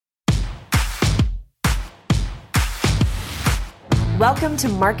Welcome to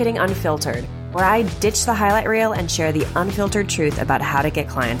Marketing Unfiltered, where I ditch the highlight reel and share the unfiltered truth about how to get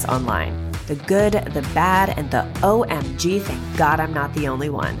clients online. The good, the bad, and the OMG, thank God I'm not the only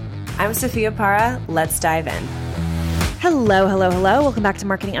one. I'm Sophia Para. Let's dive in. Hello. Welcome back to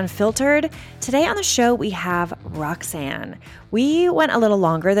Marketing Unfiltered. Today on the show, we have Roxanne. We went a little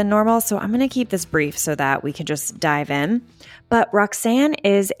longer than normal, so I'm going to keep this brief so that we can just dive in. But Roxanne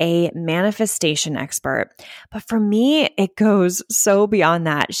is a manifestation expert. But for me, it goes so beyond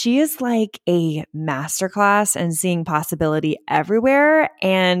that. She is like a masterclass in seeing possibility everywhere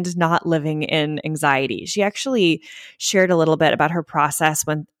and not living in anxiety. She actually shared a little bit about her process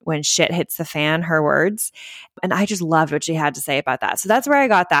when shit hits the fan, her words. And I just loved what she had to say about that. So that's where I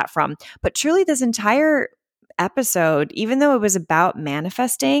got that from. But truly, this entire episode, even though it was about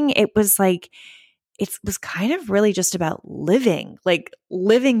manifesting, it was kind of really just about living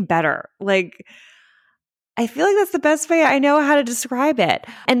better. I feel like that's the best way I know how to describe it.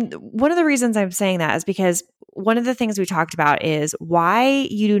 And one of the reasons I'm saying that is because one of the things we talked about is why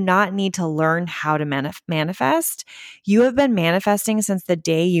you do not need to learn how to manifest. You have been manifesting since the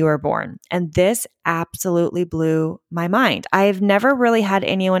day you were born. And this absolutely blew my mind. I've never really had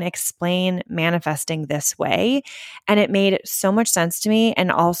anyone explain manifesting this way. And it made so much sense to me and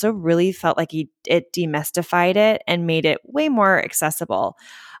also really felt like it demystified it and made it way more accessible.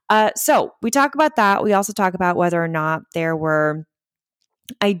 So we talk about that. We also talk about whether or not there were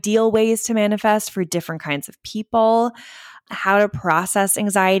ideal ways to manifest for different kinds of people, how to process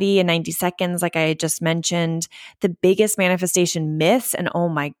anxiety in 90 seconds, like I just mentioned, the biggest manifestation myths. And oh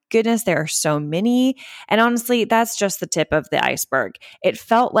my goodness, there are so many. And honestly, that's just the tip of the iceberg. It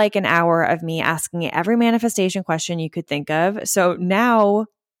felt like an hour of me asking every manifestation question you could think of. So now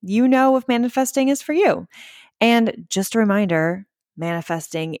you know if manifesting is for you. And just a reminder,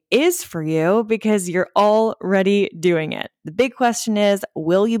 manifesting is for you because you're already doing it. The big question is,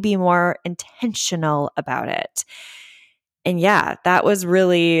 will you be more intentional about it? And yeah, that was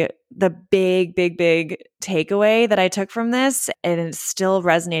really the big takeaway that I took from this. And it's still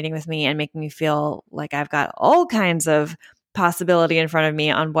resonating with me and making me feel like I've got all kinds of possibility in front of me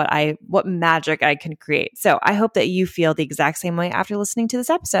on what magic I can create. So I hope that you feel the exact same way after listening to this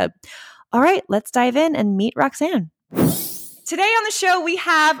episode. All right, let's dive in and meet Roxanne. Today on the show, we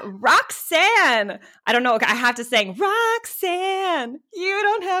have Roxanne. I don't know. I have to sing, Roxanne. You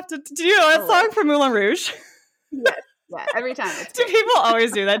don't have to do you know that song from Moulin Rouge? Yes. Yeah, every time. Do people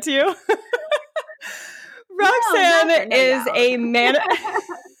always do that to you? Roxanne is a man.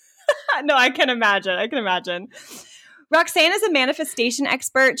 No, I can imagine. Roxanne is a manifestation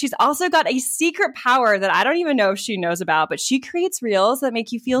expert. She's also got a secret power that I don't even know if she knows about, but she creates reels that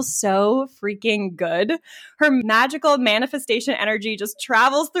make you feel so freaking good. Her magical manifestation energy just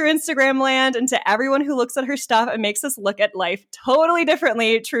travels through Instagram land and to everyone who looks at her stuff and makes us look at life totally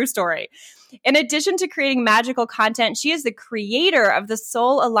differently. True story. In addition to creating magical content, she is the creator of the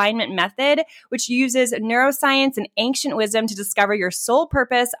Soul Alignment Method, which uses neuroscience and ancient wisdom to discover your soul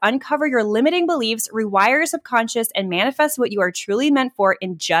purpose, uncover your limiting beliefs, rewire your subconscious, and manifest what you are truly meant for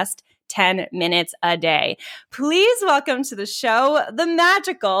in just 10 minutes a day. Please welcome to the show, the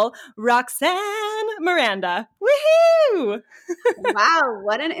magical Roxanne Miranda. Woohoo! Wow,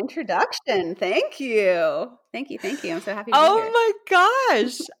 what an introduction. Thank you. I'm so happy to be here. Oh my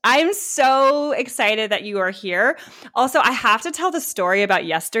gosh. I'm so excited that you are here. Also, I have to tell the story about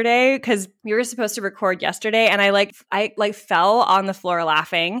yesterday because we were supposed to record yesterday and I fell on the floor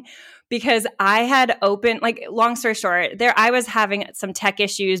laughing because I had opened, long story short, I was having some tech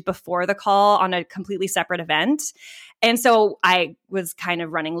issues before the call on a completely separate event. And so I was kind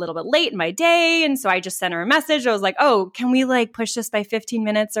of running a little bit late in my day. And so I just sent her a message. I was like, oh, can we push this by 15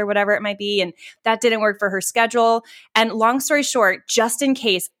 minutes or whatever it might be? And that didn't work for her schedule. And long story short, just in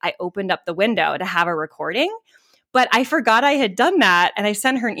case, I opened up the window to have a recording, but I forgot I had done that. And I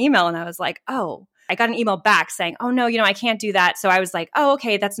sent her an email and I was like, oh, I got an email back saying, oh no, I can't do that. So I was like, oh,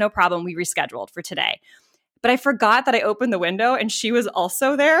 okay, that's no problem. We rescheduled for today. But I forgot that I opened the window and she was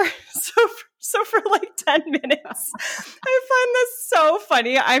also there. So for 10 minutes, I find this so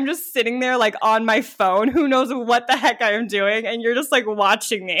funny. I'm just sitting there on my phone. Who knows what the heck I am doing? And you're just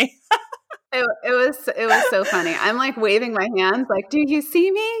watching me. It was so funny. I'm waving my hands do you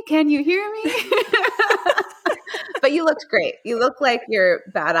see me? Can you hear me? But you looked great. You look like your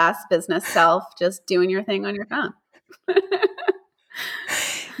badass business self just doing your thing on your phone.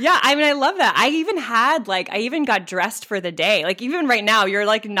 Yeah, I mean, I love that. I even got dressed for the day. Even right now, you're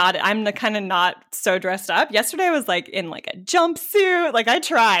not, I'm kind of not so dressed up. Yesterday I was in a jumpsuit. I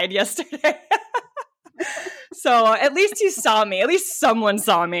tried yesterday. So at least you saw me. At least someone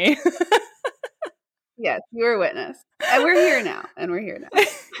saw me. Yes, you were a witness. And we're here now. And we're here now.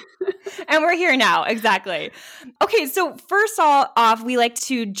 And we're here now. Exactly. Okay. So first off, we like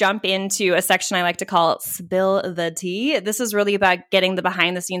to jump into a section I like to call Spill the Tea. This is really about getting the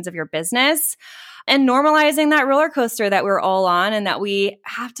behind the scenes of your business and normalizing that roller coaster that we're all on and that we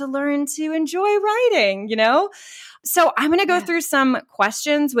have to learn to enjoy riding, you know? So I'm going to go through some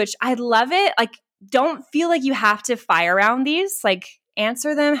questions, which I love it. Like, don't feel like you have to fire around these. Like,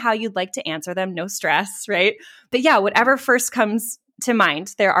 answer them how you'd like to answer them. No stress, right? But yeah, whatever first comes to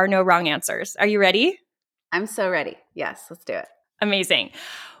mind. There are no wrong answers. Are you ready? I'm so ready. Yes, let's do it. Amazing.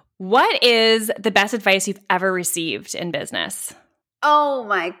 What is the best advice you've ever received in business? Oh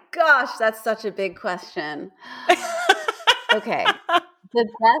my gosh, that's such a big question. Okay. The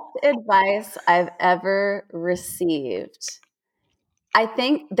best advice I've ever received. I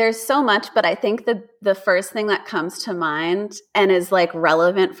think there's so much, but I think the first thing that comes to mind and is like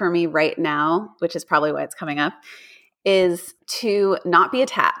relevant for me right now, which is probably why it's coming up, is to not be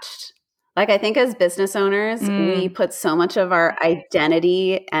attached. Like, I think as business owners, we put so much of our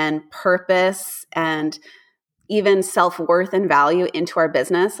identity and purpose and even self-worth and value into our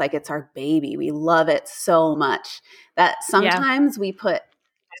business. Like, it's our baby. We love it so much that sometimes we put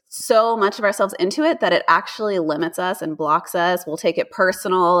so much of ourselves into it that it actually limits us and blocks us. We'll take it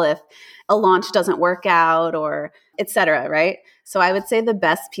personal if a launch doesn't work out or et cetera, right? So I would say the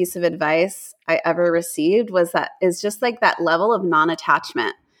best piece of advice I ever received is just like that level of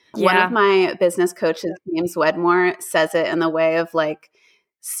non-attachment. Yeah. One of my business coaches, James Wedmore, says it in the way of like,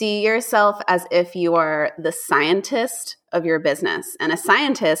 see yourself as if you are the scientist of your business. And a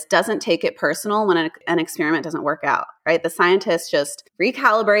scientist doesn't take it personal when an experiment doesn't work out, right? The scientist just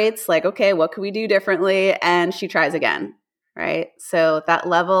recalibrates like, okay, what could we do differently? And she tries again, right? So that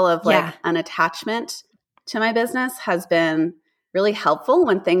level of like an attachment to my business has been really helpful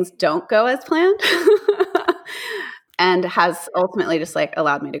when things don't go as planned and has ultimately just like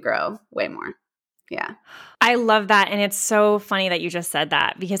allowed me to grow way more. Yeah. I love that. And it's so funny that you just said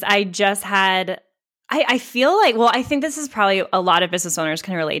that because I just had, I feel like, well, I think this is probably a lot of business owners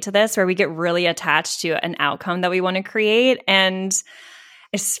can relate to this where we get really attached to an outcome that we want to create. And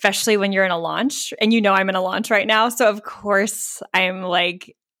especially when you're in a launch and you know I'm in a launch right now. So of course I'm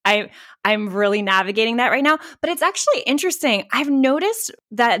like, I'm really navigating that right now. But it's actually interesting. I've noticed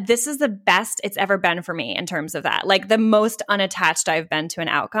that this is the best it's ever been for me in terms of that, like the most unattached I've been to an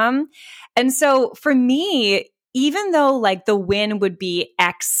outcome. And so for me, even though like the win would be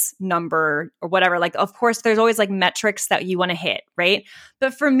X number or whatever, like of course there's always like metrics that you want to hit, right?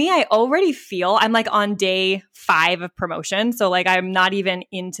 But for me, I already feel I'm like on day 5 of promotion. So like I'm not even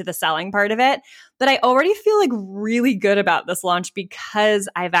into the selling part of it, but I already feel like really good about this launch because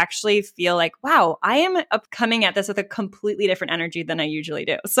I've actually feel like, wow, I am coming at this with a completely different energy than I usually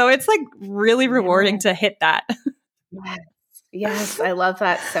do. So it's like really rewarding to hit that. Yes, I love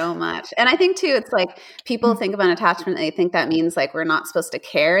that so much. And I think too, it's like people think about attachment and they think that means like we're not supposed to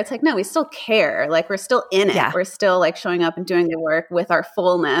care. It's like, no, we still care. Like we're still in it. Yeah. We're still like showing up and doing the work with our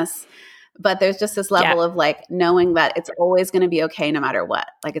fullness. But there's just this level of like knowing that it's always going to be okay no matter what.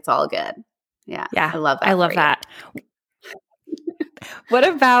 Like it's all good. Yeah. I love that. I love that. What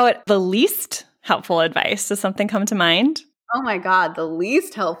about the least helpful advice? Does something come to mind? Oh my God, the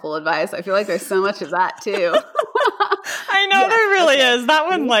least helpful advice. I feel like there's so much of that too. I know there really is. That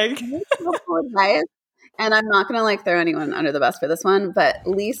one like helpful advice. And I'm not going to like throw anyone under the bus for this one, but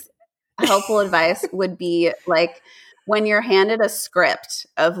least helpful advice would be like when you're handed a script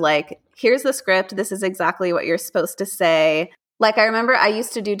of like, here's the script. This is exactly what you're supposed to say. Like I remember I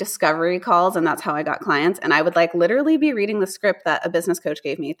used to do discovery calls and that's how I got clients. And I would like literally be reading the script that a business coach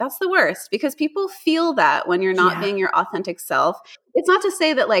gave me. That's the worst because people feel that when you're not being your authentic self. It's not to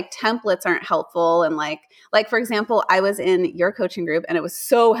say that like templates aren't helpful. And like for example, I was in your coaching group and it was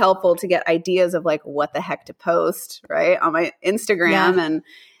so helpful to get ideas of like what the heck to post, right, on my Instagram.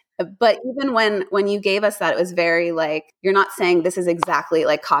 But even when you gave us that, it was very like, you're not saying this is exactly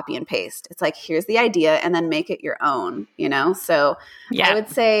like copy and paste. It's like, here's the idea and then make it your own, you know? So I would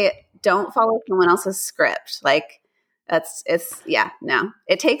say don't follow someone else's script. Like no.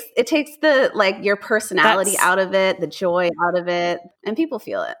 It takes the like your personality out of it, the joy out of it, and people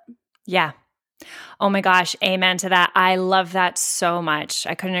feel it. Yeah. Oh my gosh. Amen to that. I love that so much.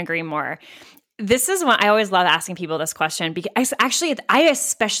 I couldn't agree more. This is one I always love asking people this question because I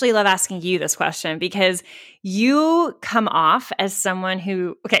especially love asking you this question because you come off as someone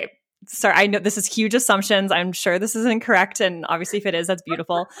who, okay, sorry, I know this is huge assumptions. I'm sure this is incorrect. And obviously if it is, that's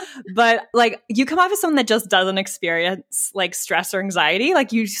beautiful. But like you come off as someone that just doesn't experience like stress or anxiety.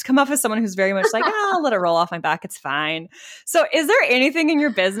 Like you just come off as someone who's very much like, I'll let it roll off my back. It's fine. So is there anything in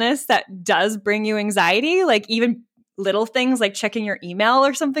your business that does bring you anxiety? Like even little things like checking your email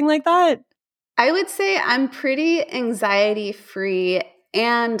or something like that? I would say I'm pretty anxiety free.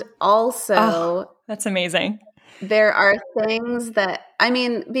 And also, that's amazing. There are things that,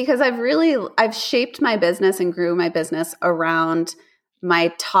 because I've shaped my business and grew my business around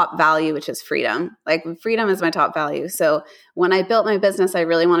my top value, which is freedom. Like freedom is my top value. So when I built my business, I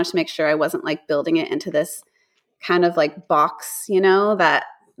really wanted to make sure I wasn't like building it into this kind of like box,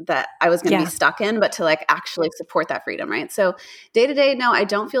 that I was going to be stuck in, but to like actually support that freedom. Right. So day to day, no, I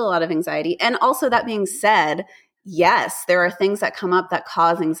don't feel a lot of anxiety. And also that being said, yes, there are things that come up that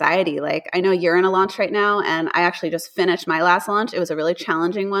cause anxiety. Like I know you're in a launch right now, and I actually just finished my last launch. It was a really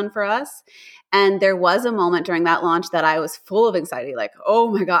challenging one for us. And there was a moment during that launch that I was full of anxiety. Like, oh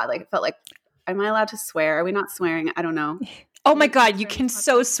my God, like it felt like, am I allowed to swear? Are we not swearing? I don't know. Oh my God, you can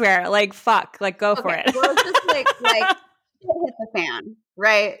so swear. Like, fuck, like go for it. Well, it's just like shit hit the fan,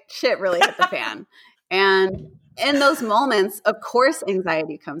 right? Shit really hit the fan. And in those moments, of course,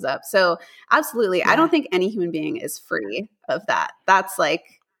 anxiety comes up. So absolutely. Yeah. I don't think any human being is free of that. That's like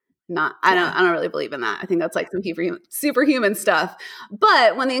not, I don't really believe in that. I think that's like some superhuman stuff.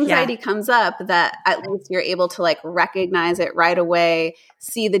 But when the anxiety comes up, that at least you're able to like recognize it right away,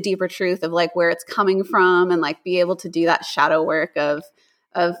 see the deeper truth of like where it's coming from, and like be able to do that shadow work of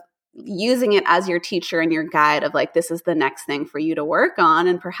using it as your teacher and your guide of like, this is the next thing for you to work on,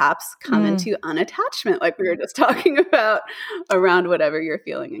 and perhaps come into unattachment, like we were just talking about, around whatever you're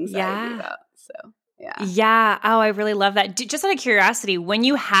feeling anxiety about. So, yeah. Oh, I really love that. Just out of curiosity, when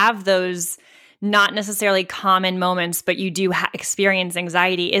you have those not necessarily common moments, but you do experience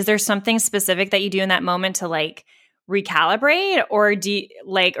anxiety, is there something specific that you do in that moment to like recalibrate, or do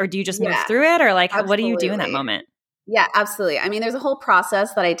you just move through it, or like what do you do in that moment? Yeah, absolutely. There's a whole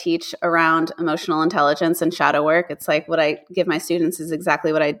process that I teach around emotional intelligence and shadow work. It's like what I give my students is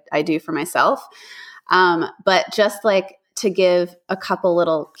exactly what I do for myself. But just like to give a couple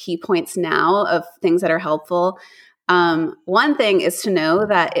little key points now of things that are helpful. One thing is to know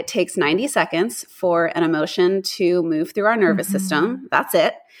that it takes 90 seconds for an emotion to move through our nervous system. That's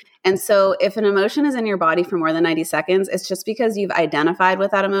it. And so if an emotion is in your body for more than 90 seconds, it's just because you've identified with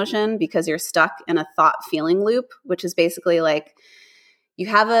that emotion, because you're stuck in a thought feeling loop, which is basically like you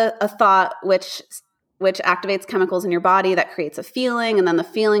have a thought which activates chemicals in your body that creates a feeling, and then the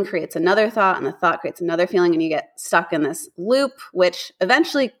feeling creates another thought, and the thought creates another feeling, and you get stuck in this loop, which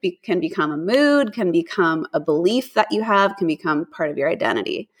eventually can become a mood, can become a belief that you have, can become part of your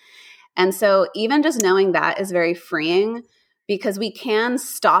identity. And so even just knowing that is very freeing, because we can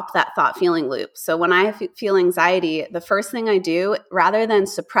stop that thought feeling loop. So when I feel anxiety, the first thing I do, rather than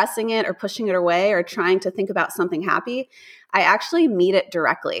suppressing it or pushing it away or trying to think about something happy, I actually meet it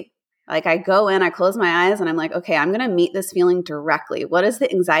directly. Like I go in, I close my eyes, and I'm like, okay, I'm going to meet this feeling directly. What does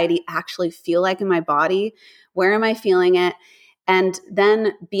the anxiety actually feel like in my body? Where am I feeling it? And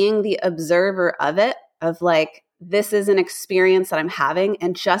then being the observer of it, of like, this is an experience that I'm having,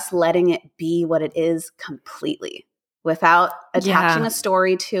 and just letting it be what it is completely, without attaching a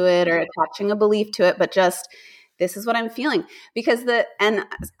story to it or attaching a belief to it, but just, this is what I'm feeling. Because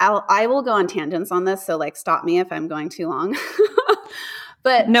I will go on tangents on this, so like stop me if I'm going too long.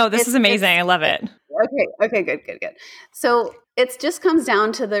 But no, this is amazing. I love it. Okay, good. So it just comes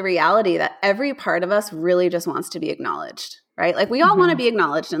down to the reality that every part of us really just wants to be acknowledged, right? Like we all want to be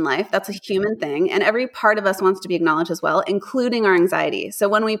acknowledged in life. That's a human thing. And every part of us wants to be acknowledged as well, including our anxiety. So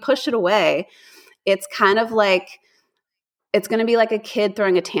when we push it away, it's kind of like, it's going to be like a kid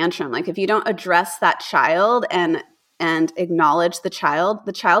throwing a tantrum. Like if you don't address that child and acknowledge the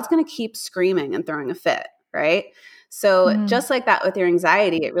child's going to keep screaming and throwing a fit, right? So just like that with your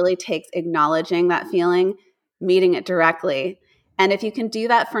anxiety, it really takes acknowledging that feeling, meeting it directly. And if you can do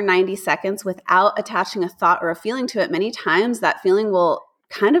that for 90 seconds without attaching a thought or a feeling to it, many times that feeling will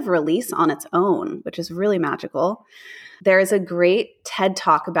kind of release on its own, which is really magical. There is a great TED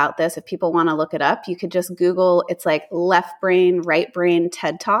Talk about this. If people want to look it up, you could just Google, it's like left brain, right brain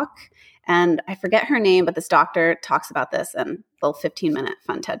TED Talk. And I forget her name, but this doctor talks about this in a little 15-minute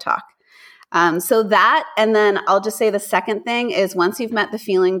fun TED Talk. So that, and then I'll just say the second thing is, once you've met the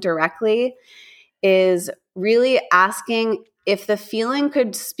feeling directly, is really asking, if the feeling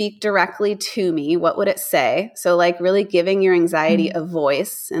could speak directly to me, what would it say? So like really giving your anxiety a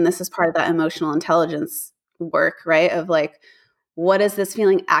voice. And this is part of that emotional intelligence work, right? Of like, what is this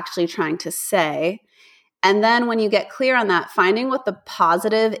feeling actually trying to say? And then when you get clear on that, finding what the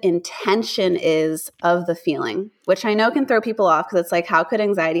positive intention is of the feeling, which I know can throw people off because it's like, how could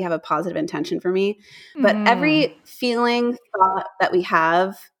anxiety have a positive intention for me? But every feeling, thought that we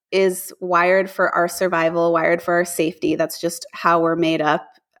have is wired for our survival, wired for our safety. That's just how we're made up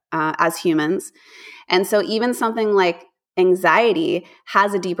as humans. And so even something like anxiety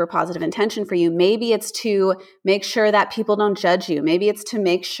has a deeper positive intention for you. Maybe it's to make sure that people don't judge you. Maybe it's to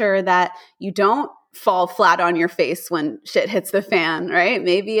make sure that you don't fall flat on your face when shit hits the fan, right?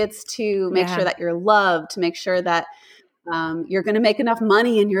 Maybe it's to make sure that you're loved, to make sure that you're going to make enough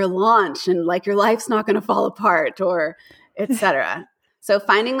money in your launch and like your life's not going to fall apart, or etc. So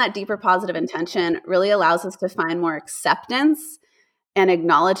finding that deeper positive intention really allows us to find more acceptance and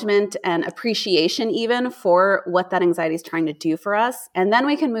acknowledgement and appreciation even for what that anxiety is trying to do for us. And then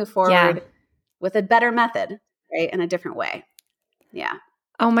we can move forward with a better method, right? In a different way. Yeah.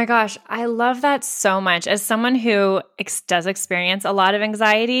 Oh my gosh, I love that so much. As someone who does experience a lot of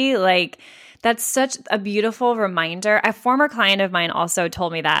anxiety, like that's such a beautiful reminder. A former client of mine also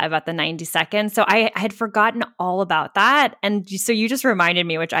told me that about the 90 seconds. So I had forgotten all about that. And so you just reminded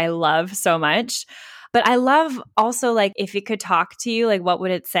me, which I love so much. But I love also like if it could talk to you, like what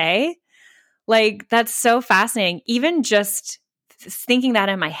would it say? Like that's so fascinating. Even just thinking that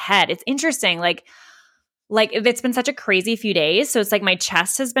in my head, it's interesting. Like it's been such a crazy few days. So it's like my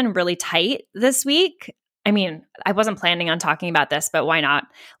chest has been really tight this week. I mean, I wasn't planning on talking about this, but why not?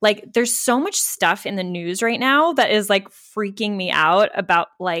 Like there's so much stuff in the news right now that is like freaking me out about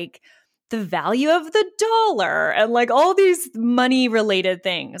like the value of the dollar and like all these money related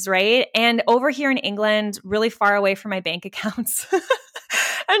things, right? And over here in England, really far away from my bank accounts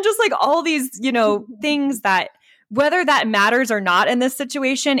and just like all these, things that whether that matters or not in this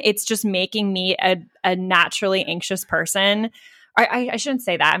situation, it's just making me a naturally anxious person. I shouldn't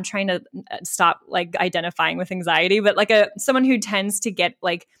say that. I'm trying to stop like identifying with anxiety, but like someone who tends to get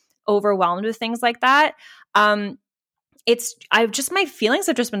like overwhelmed with things like that. My feelings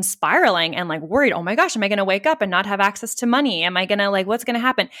have just been spiraling and like worried, oh my gosh, am I going to wake up and not have access to money? Am I going to what's going to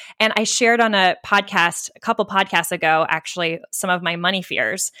happen? And I shared on a couple podcasts ago, actually, some of my money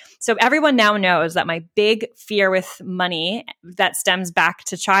fears. So everyone now knows that my big fear with money that stems back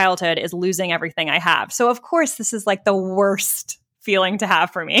to childhood is losing everything I have. So of course, this is like the worst feeling to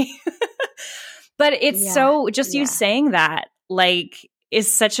have for me. But it's you saying that like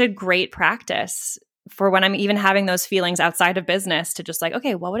is such a great practice for when I'm even having those feelings outside of business to just like,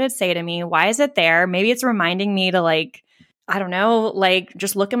 okay, what would it say to me? Why is it there? Maybe it's reminding me to like, I don't know, like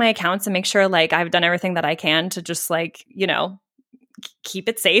just look at my accounts and make sure like I've done everything that I can to just like, keep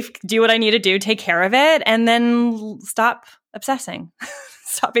it safe, do what I need to do, take care of it, and then stop obsessing,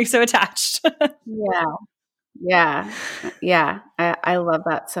 stop being so attached. Yeah. I love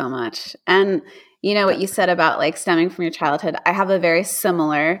that so much. And what you said about like stemming from your childhood, I have a very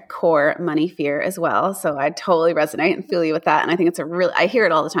similar core money fear as well. So I totally resonate and feel you with that. And I think I hear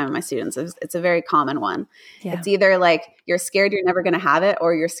it all the time with my students. It's a very common one. Yeah. It's either like you're scared you're never going to have it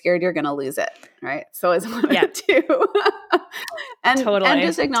or you're scared you're going to lose it. Right. So it's one of the two. and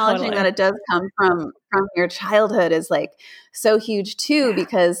just acknowledging that it does come from your childhood is like so huge too,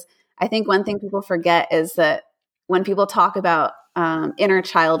 because I think one thing people forget is that when people talk about inner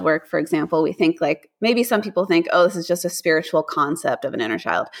child work, for example, we think like maybe some people think, oh, this is just a spiritual concept of an inner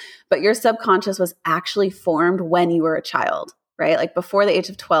child, but your subconscious was actually formed when you were a child, right? Like before the age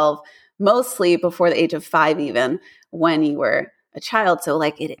of 12, mostly before the age of 5, even when you were a child. So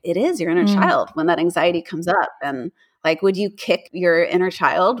like it is your inner child when that anxiety comes up. And like, would you kick your inner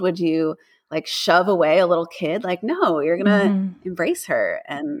child? Would you like shove away a little kid? Like, no, you're going to embrace her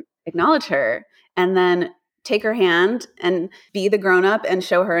and acknowledge her and then take her hand and be the grown-up and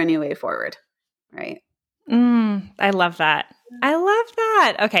show her a new way forward. Right. I love that. I love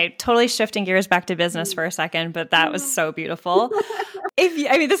that. Okay. Totally shifting gears back to business for a second, but that was so beautiful.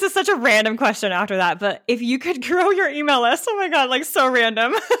 This is such a random question after that, but if you could grow your email list, oh my God, like so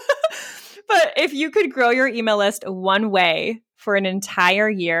random. But if you could grow your email list one way for an entire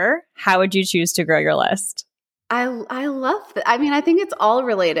year, how would you choose to grow your list? I love that. I mean, I think it's all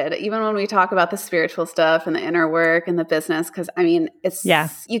related, even when we talk about the spiritual stuff and the inner work and the business, because I mean,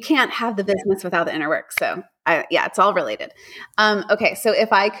 you can't have the business without the inner work. So it's all related. Okay. So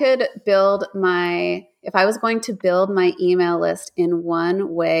if I was going to build my email list in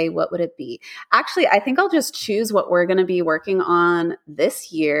one way, what would it be? Actually, I think I'll just choose what we're going to be working on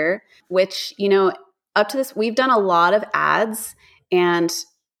this year, which, up to this, we've done a lot of ads and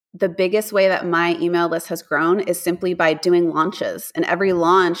the biggest way that my email list has grown is simply by doing launches. And every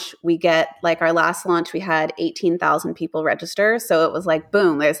launch we get, like our last launch, we had 18,000 people register. So it was like,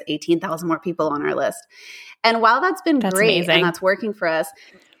 boom, there's 18,000 more people on our list. And while that's been great amazing. and that's working for us,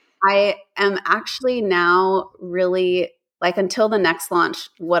 I am actually now really like, until the next launch,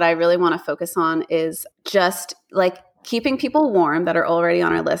 what I really want to focus on is just like keeping people warm that are already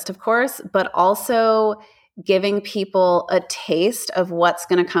on our list, of course, but also giving people a taste of what's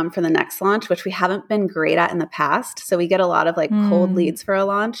going to come for the next launch, which we haven't been great at in the past. So we get a lot of like cold leads for a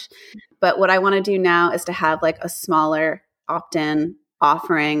launch. But what I want to do now is to have like a smaller opt-in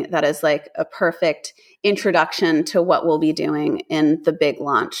offering that is like a perfect introduction to what we'll be doing in the big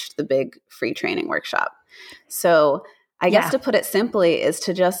launch, the big free training workshop. So I guess to put it simply is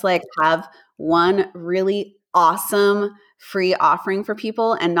to just like have one really awesome free offering for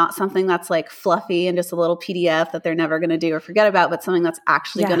people, and not something that's like fluffy and just a little PDF that they're never going to do or forget about, but something that's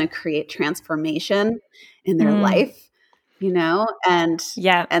actually going to create transformation in their life, you know? And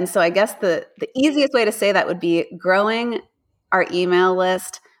so I guess the easiest way to say that would be growing our email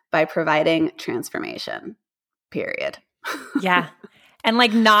list by providing transformation, period. Yeah. And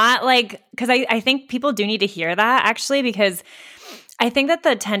like not like, because I think people do need to hear that actually, because I think that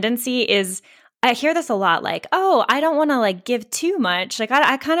the tendency is, I hear this a lot, like, oh, I don't want to like give too much. Like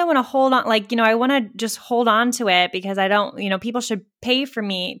I kind of want to hold on, like, you know, I want to just hold on to it because I don't, you know, people should pay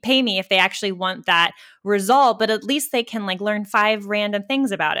me if they actually want that result, but at least they can like learn 5 random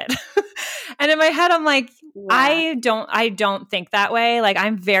things about it. And in my head, I'm like, I don't think that way. Like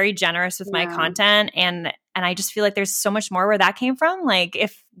I'm very generous with my content, and I just feel like there's so much more where that came from. Like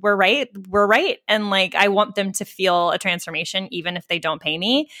if we're right, we're right. And like, I want them to feel a transformation, even if they don't pay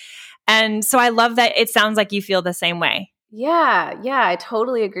me. And so I love that it sounds like you feel the same way. Yeah, I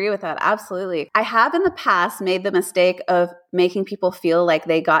totally agree with that. Absolutely. I have in the past made the mistake of making people feel like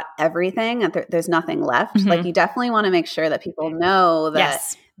they got everything and there's nothing left. Mm-hmm. Like you definitely want to make sure that people know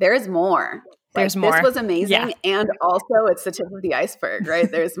that there's more. There's more. This was amazing. And also it's the tip of the iceberg,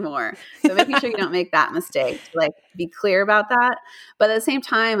 right? There's more. So making sure you don't make that mistake, like be clear about that. But at the same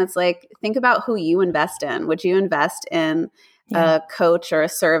time, it's like, think about who you invest in. Would you invest in a coach or a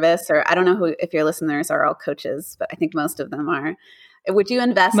service, or I don't know who, if your listeners are all coaches, but I think most of them are. Would you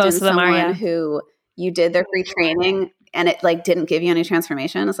invest in someone who you did their free training and it like didn't give you any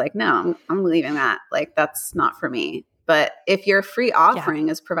transformation? It's like, no, I'm leaving that. Like that's not for me. But if your free offering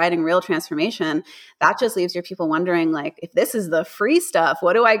is providing real transformation, that just leaves your people wondering, like, if this is the free stuff,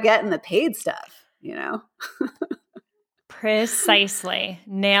 what do I get in the paid stuff? You know? Precisely.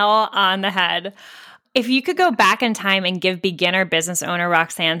 Nail on the head. If you could go back in time and give beginner business owner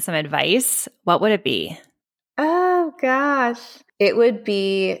Roxanne some advice, what would it be? Oh, gosh. It would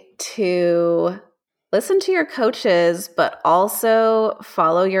be to listen to your coaches, but also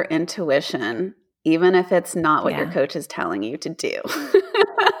follow your intuition, even if it's not what your coach is telling you to do.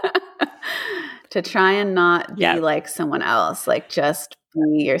 To try and not be like someone else, like just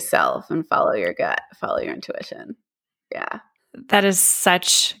be yourself and follow your gut, follow your intuition. Yeah. That is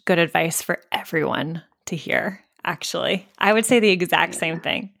such good advice for everyone to hear, actually. I would say the exact same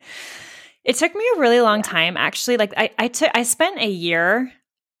thing. It took me a really long time, actually. Like I spent a year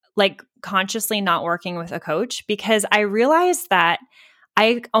like consciously not working with a coach because I realized that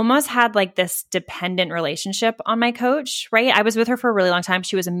I almost had like this dependent relationship on my coach, right? I was with her for a really long time.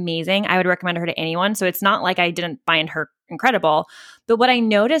 She was amazing. I would recommend her to anyone. So it's not like I didn't find her incredible. But what I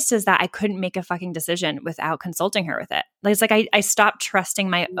noticed is that I couldn't make a fucking decision without consulting her with it. Like, it's like I stopped trusting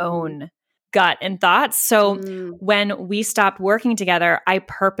my own gut and thoughts. So when we stopped working together, I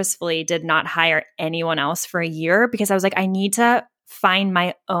purposefully did not hire anyone else for a year because I was like, I need to find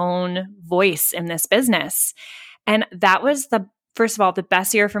my own voice in this business. And that was first of all, the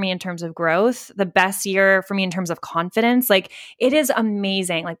best year for me in terms of growth, the best year for me in terms of confidence. Like it is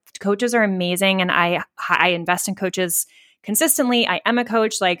amazing. Like coaches are amazing. And I invest in coaches consistently. I am a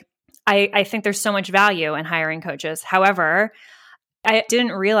coach. Like I think there's so much value in hiring coaches. However, I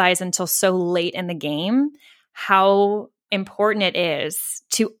didn't realize until so late in the game how important it is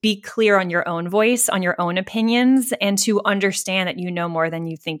to be clear on your own voice, on your own opinions, and to understand that you know more than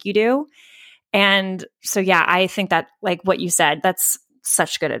you think you do. And so, yeah, I think that like what you said, that's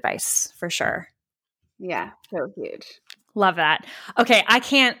such good advice for sure. Yeah, so huge. Love that. Okay,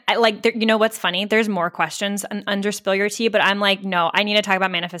 you know what's funny? There's more questions under Spill Your Tea, but I'm like, no, I need to talk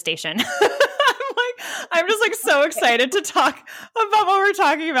about manifestation. I'm just like so excited to talk about what we're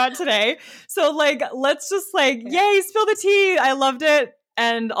talking about today. So like, let's just like, yay, spill the tea. I loved it.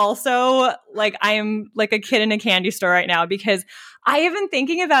 And also like, I am like a kid in a candy store right now because I have been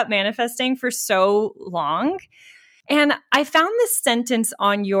thinking about manifesting for so long. And I found this sentence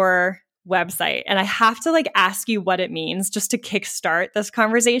on your website, and I have to like ask you what it means just to kickstart this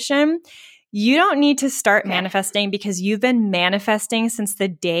conversation. You don't need to start manifesting because you've been manifesting since the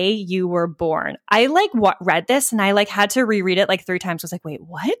day you were born. I like read this and I like had to reread it like 3 times. I was like, wait,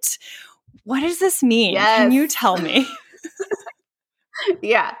 what? What does this mean? Yes. Can you tell me?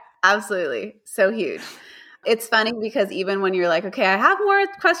 Yeah, absolutely. So huge. It's funny because even when you're like, okay, I have more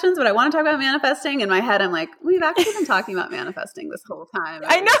questions, but I want to talk about manifesting. In my head, I'm like, we've actually been talking about manifesting this whole time.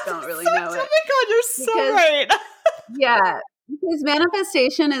 I know. Just don't really know it. Oh my God, you're so right. Yeah, because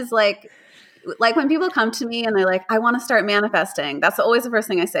manifestation is like when people come to me and they're like, I want to start manifesting. That's always the first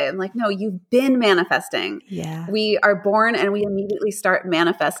thing I say. I'm like, no, you've been manifesting. Yeah. We are born and we immediately start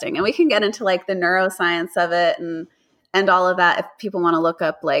manifesting. And we can get into like the neuroscience of it and all of that. If people want to look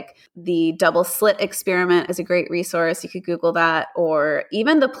up like the double slit experiment is a great resource. You could Google that, or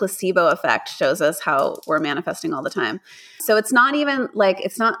even the placebo effect shows us how we're manifesting all the time. So it's not even like,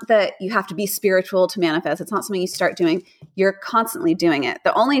 it's not that you have to be spiritual to manifest. It's not something you start doing. You're constantly doing it.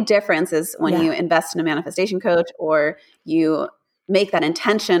 The only difference is when you invest in a manifestation coach or you make that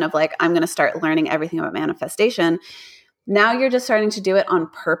intention of like, I'm going to start learning everything about manifestation. Now you're just starting to do it on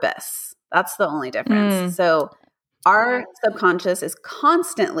purpose. That's the only difference. So our subconscious is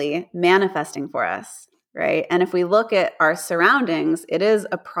constantly manifesting for us, right? And if we look at our surroundings, it is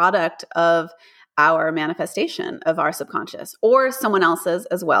a product of our manifestation of our subconscious or someone else's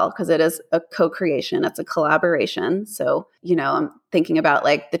as well, because it is a co-creation. It's a collaboration. So, I'm thinking about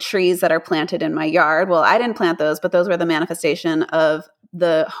like the trees that are planted in my yard. Well, I didn't plant those, but those were the manifestation of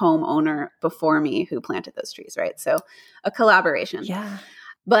the homeowner before me who planted those trees, right? So a collaboration. Yeah.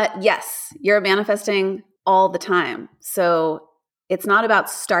 But yes, you're manifesting all the time. So it's not about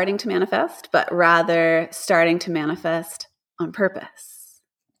starting to manifest, but rather starting to manifest on purpose.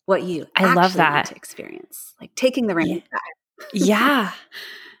 What you love that. want to experience, like taking the reins back. Yeah.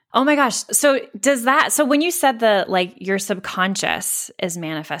 Oh my gosh. So when you said that like your subconscious is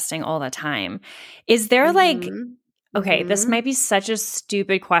manifesting all the time, is there like, okay, this might be such a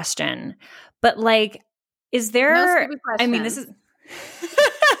stupid question, but like, is there, no stupid question. I mean, this is,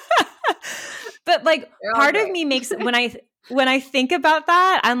 but like part of me makes, when I think about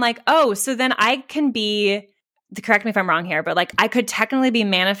that, I'm like, oh, so then I can be, correct me if I'm wrong here, but like I could technically be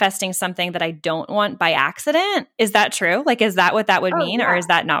manifesting something that I don't want by accident. Is that true? Like, is that what that would mean? Or is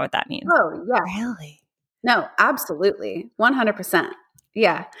that not what that means? Oh, yeah. Really? No, absolutely. 100%.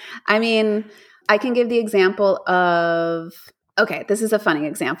 Yeah. I mean, I can give the example of, okay, this is a funny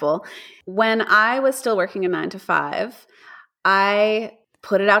example. When I was still working a 9-to-5, I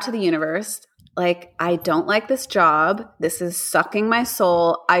put it out to the universe. Like, I don't like this job. This is sucking my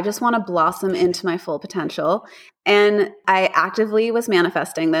soul. I just want to blossom into my full potential. And I actively was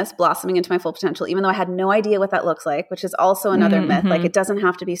manifesting this, blossoming into my full potential, even though I had no idea what that looks like, which is also another myth. Like, it doesn't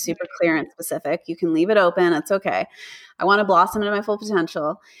have to be super clear and specific. You can leave it open. It's okay. I want to blossom into my full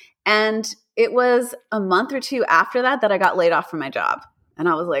potential. And it was a month or 2 after that I got laid off from my job. And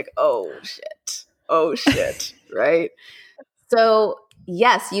I was like, oh, shit. Right? So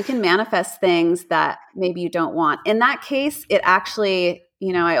yes, you can manifest things that maybe you don't want. In that case, it actually,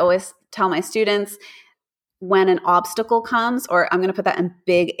 I always tell my students, when an obstacle comes, or I'm going to put that in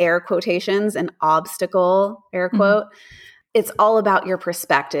big air quotations, an obstacle, air quote, it's all about your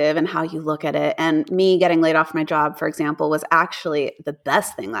perspective and how you look at it. And me getting laid off my job, for example, was actually the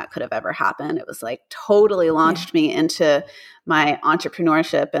best thing that could have ever happened. It was like totally launched me into my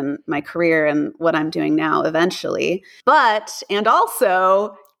entrepreneurship and my career and what I'm doing now eventually. And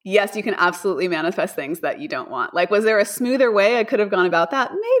also, yes, you can absolutely manifest things that you don't want. Like, was there a smoother way I could have gone about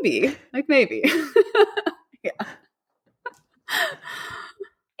that? Maybe. Yeah.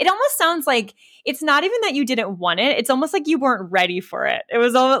 It almost sounds like it's not even that you didn't want it. It's almost like you weren't ready for it. It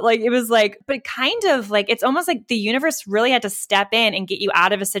was but kind of like, it's almost like the universe really had to step in and get you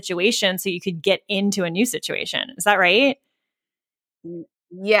out of a situation so you could get into a new situation. Is that right?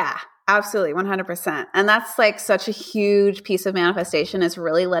 Yeah, absolutely. 100%. And that's like such a huge piece of manifestation, is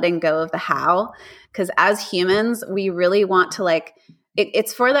really letting go of the how. Because as humans, we really want to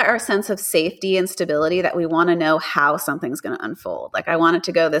it's for our sense of safety and stability that we want to know how something's going to unfold. Like, I want it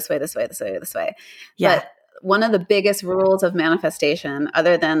to go this way, this way, this way, this way. Yeah. But one of the biggest rules of manifestation,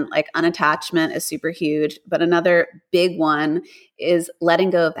 other than like unattachment, is super huge. But another big one is letting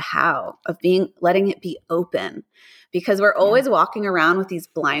go of the how, of letting it be open. Because we're always walking around with these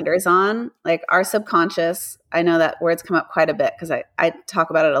blinders on. Like, our subconscious, I know that words come up quite a bit because I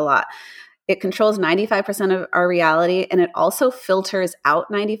talk about it a lot. It controls 95% of our reality, and it also filters out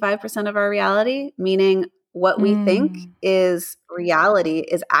 95% of our reality, meaning what we think is reality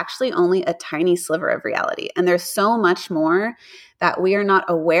is actually only a tiny sliver of reality. And there's so much more that we are not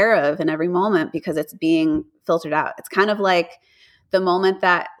aware of in every moment because it's being filtered out. It's kind of like the moment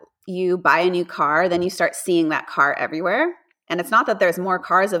that you buy a new car, then you start seeing that car everywhere. And it's not that there's more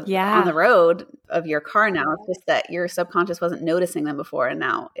cars on the road of your car now. It's just that your subconscious wasn't noticing them before, and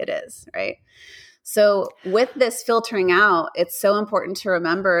now it is, right? So with this filtering out, it's so important to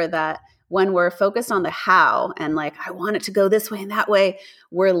remember that when we're focused on the how and like, I want it to go this way and that way,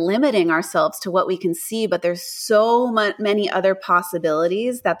 we're limiting ourselves to what we can see. But there's so many other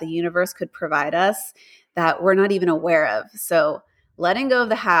possibilities that the universe could provide us that we're not even aware of. So letting go of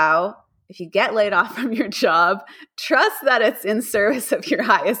the how. If you get laid off from your job, trust that it's in service of your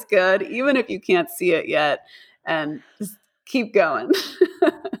highest good, even if you can't see it yet, and just keep going.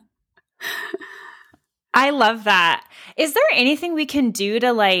 I love that. Is there anything we can do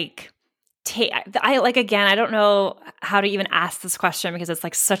to like take, again, I don't know how to even ask this question because it's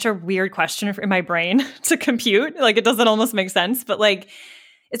like such a weird question in my brain to compute. Like it doesn't almost make sense, but like,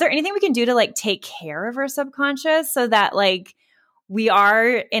 is there anything we can do to like take care of our subconscious so that like we are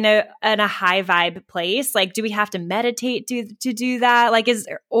in a high vibe place? Like, do we have to meditate to do that? Like, is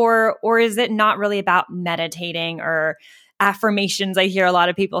it not really about meditating or affirmations? I hear a lot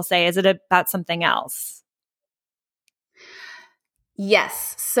of people say, is it about something else?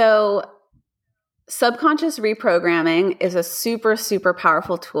 Yes. So subconscious reprogramming is a super, super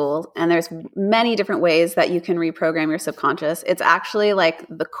powerful tool. And there's many different ways that you can reprogram your subconscious. It's actually like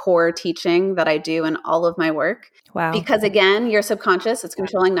the core teaching that I do in all of my work. Wow. Because again, your subconscious, it's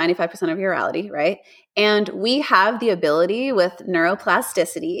controlling 95% of your reality, right? And we have the ability with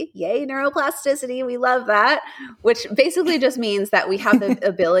neuroplasticity, yay, neuroplasticity, we love that, which basically just means that we have the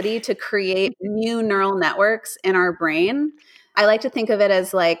ability to create new neural networks in our brain. I like to think of it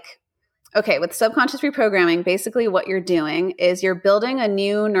as like, okay, with subconscious reprogramming, basically what you're doing is you're building a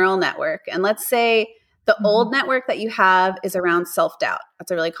new neural network. And let's say the old network that you have is around self-doubt.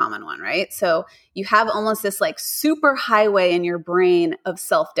 That's a really common one, right? So you have almost this like super highway in your brain of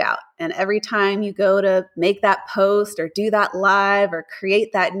self-doubt. And every time you go to make that post or do that live or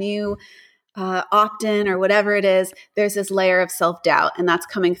create that new opt-in or whatever it is, there's this layer of self-doubt, and that's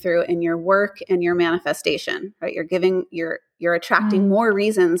coming through in your work and your manifestation, right? You're attracting more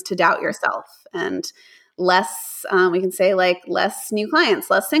reasons to doubt yourself and less, we can say like less new clients,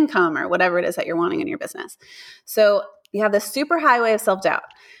 less income, or whatever it is that you're wanting in your business. So you have this super highway of self-doubt.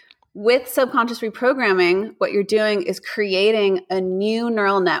 With subconscious reprogramming, what you're doing is creating a new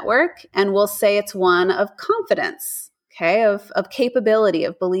neural network, and we'll say it's one of confidence. Okay, of capability,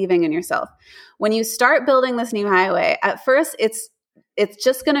 of believing in yourself. When you start building this new highway, at first it's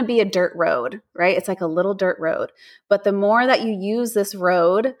just going to be a dirt road, right? It's like a little dirt road. But the more that you use this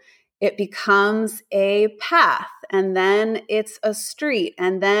road, it becomes a path, and then it's a street,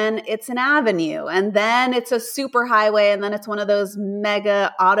 and then it's an avenue, and then it's a super highway, and then it's one of those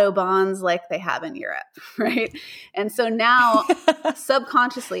mega autobahns like they have in Europe, right? And so now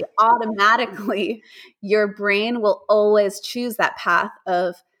subconsciously, automatically, your brain will always choose that path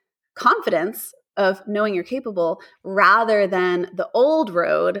of confidence, of knowing you're capable, rather than the old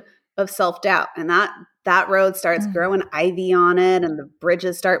road of self-doubt. And that road starts growing ivy on it, and the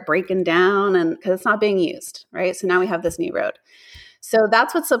bridges start breaking down, and because it's not being used, right? So now we have this new road. So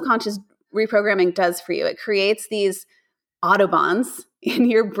that's what subconscious reprogramming does for you. It creates these autobahns in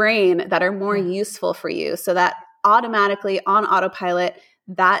your brain that are more useful for you, so that automatically on autopilot,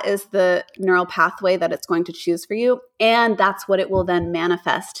 that is the neural pathway that it's going to choose for you. And that's what it will then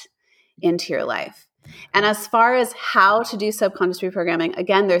manifest into your life. And as far as how to do subconscious reprogramming,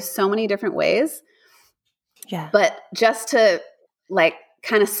 again, there's so many different ways. Yeah. But just to like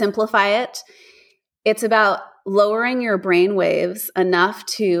kind of simplify it, it's about lowering your brain waves enough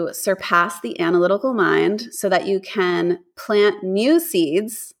to surpass the analytical mind so that you can plant new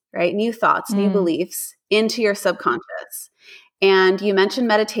seeds, right? New thoughts, new beliefs into your subconscious. And you mentioned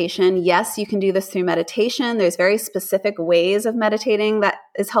meditation. Yes, you can do this through meditation. There's very specific ways of meditating that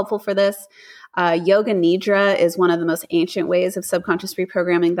is helpful for this. Yoga Nidra is one of the most ancient ways of subconscious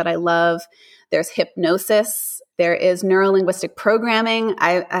reprogramming that I love. There's hypnosis. There is neuro-linguistic programming.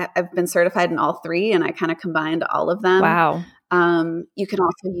 I've been certified in all three, and I kind of combined all of them. Wow. You can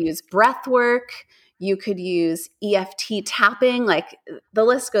also use breath work. You could use EFT tapping. Like the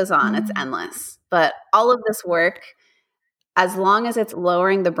list goes on. It's endless. But all of this work, as long as it's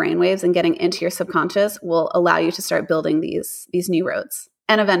lowering the brainwaves and getting into your subconscious, will allow you to start building these new roads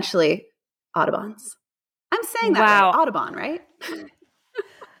and eventually autobahns. I'm saying that right. Autobahn, right?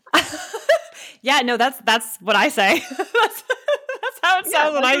 Yeah, no, that's what I say. that's how it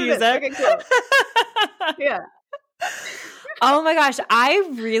sounds when I use it. Okay, cool. Yeah. Oh my gosh,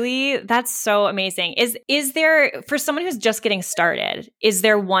 that's so amazing. Is there, for someone who's just getting started, is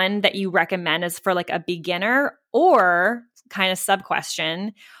there one that you recommend as for like a beginner, or kind of sub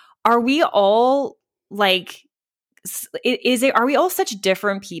question, are we all like are we all such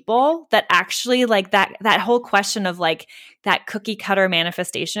different people that actually like that whole question of like that cookie cutter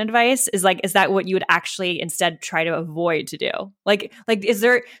manifestation advice is that what you would actually instead try to avoid to do? Like is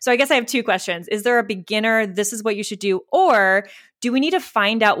there, so I guess I have two questions. Is there a beginner, this is what you should do, or do we need to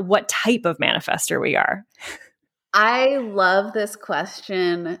find out what type of manifester we are? I love this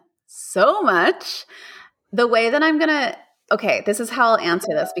question so much. The way that I'm going to okay, this is how I'll answer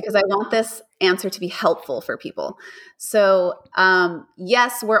this because I want this answer to be helpful for people. So,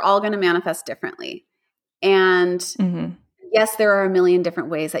 yes, we're all going to manifest differently. And yes, there are a million different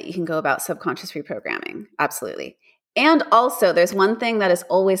ways that you can go about subconscious reprogramming. Absolutely. And also, there's one thing that is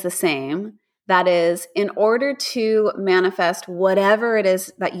always the same. That is, in order to manifest whatever it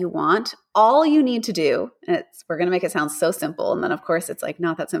is that you want, all you need to do, and we're going to make it sound so simple. And then, of course, it's like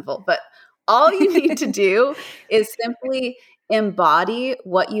not that simple, but all you need to do is simply embody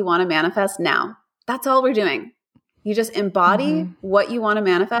what you want to manifest now. That's all we're doing. You just embody what you want to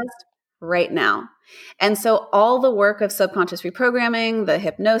manifest right now. And so all the work of subconscious reprogramming, the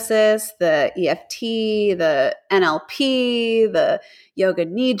hypnosis, the EFT, the NLP, the yoga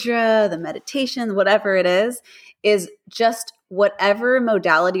nidra, the meditation, whatever it is just whatever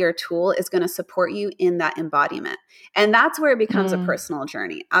modality or tool is going to support you in that embodiment. And that's where it becomes a personal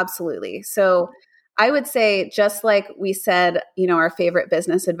journey. Absolutely. So I would say, just like we said, our favorite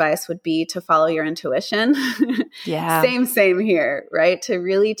business advice would be to follow your intuition. Yeah. Same here, right? To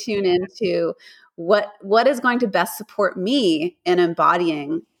really tune into what is going to best support me in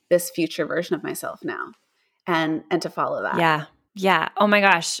embodying this future version of myself now, and to follow that. Yeah. Yeah. Oh my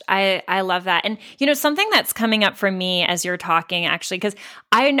gosh. I love that. And something that's coming up for me as you're talking, actually, because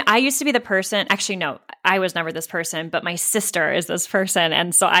I used to be the person, actually, no, I was never this person, but my sister is this person.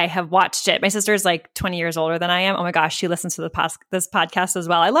 And so I have watched it. My sister is like 20 years older than I am. Oh my gosh. She listens to this podcast as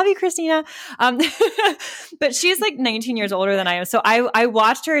well. I love you, Christina. But she's like 19 years older than I am. So I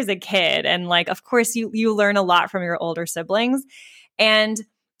watched her as a kid, and like, of course you learn a lot from your older siblings. And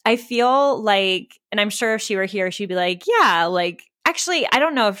I feel like, and I'm sure if she were here, she'd be like, yeah, like, actually, I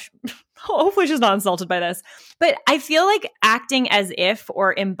don't know if, hopefully she's not insulted by this, but I feel like acting as if,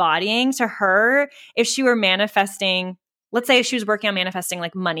 or embodying to her, if she were manifesting, let's say if she was working on manifesting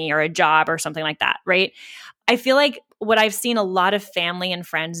like money or a job or something like that, right? I feel like what I've seen a lot of family and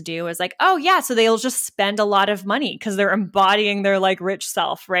friends do is like, oh yeah, so they'll just spend a lot of money because they're embodying their like rich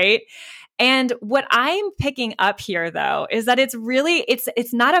self, right? And what I'm picking up here, though, is that it's really,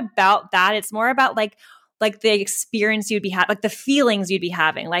 it's not about that. It's more about like the experience you'd be having, like the feelings you'd be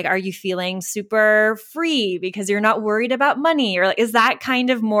having. Like, are you feeling super free because you're not worried about money? Or like, is that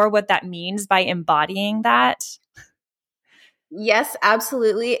kind of more what that means by embodying that? Yes,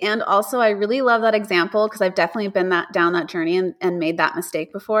 absolutely. And also, I really love that example because I've definitely been down that journey and made that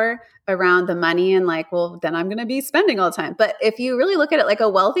mistake before around the money, and like, well, then I'm going to be spending all the time. But if you really look at it, like, a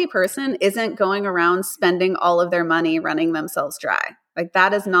wealthy person isn't going around spending all of their money running themselves dry. Like,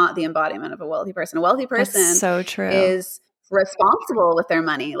 that is not the embodiment of a wealthy person. A wealthy person That's so true. is responsible with their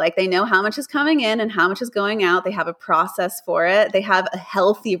money. Like, they know how much is coming in and how much is going out. They have a process for it. They have a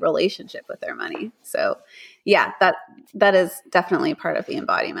healthy relationship with their money. So yeah, that is definitely part of the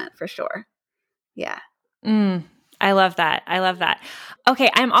embodiment for sure. Yeah. I love that. I love that. Okay.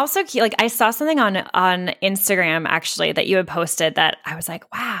 I'm also like, I saw something on Instagram actually that you had posted that I was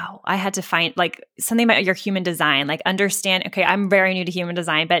like, wow, I had to find like something about your human design, like understand. Okay. I'm very new to human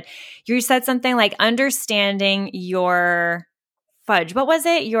design, but you said something like understanding your what was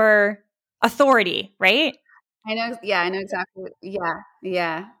it? Your authority, right? I know. Yeah, I know exactly. Yeah.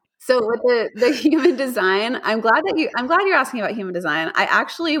 Yeah. So with the human design, I'm glad you're asking about human design. I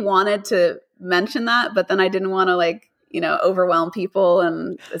actually wanted to mention that, but then I didn't want to overwhelm people.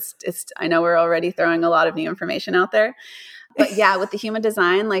 And I know we're already throwing a lot of new information out there. But yeah, with the human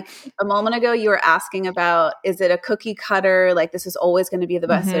design, like a moment ago, you were asking about, is it a cookie cutter? Like, this is always going to be the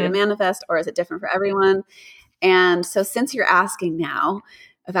best way to manifest, or is it different for everyone? And so since you're asking now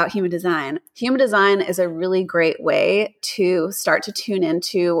about human design is a really great way to start to tune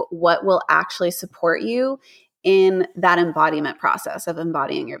into what will actually support you in that embodiment process of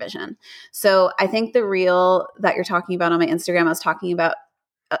embodying your vision. So I think the reel that you're talking about on my Instagram, I was talking about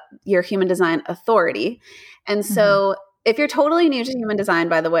your human design authority. And so if you're totally new to human design,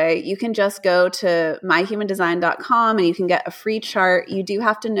 by the way, you can just go to myhumandesign.com and you can get a free chart. You do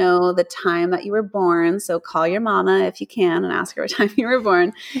have to know the time that you were born. So call your mama if you can and ask her what time you were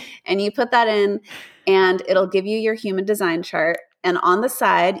born. And you put that in and it'll give you your human design chart. And on the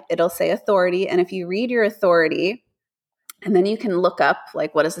side, it'll say authority. And if you read your authority, and then you can look up,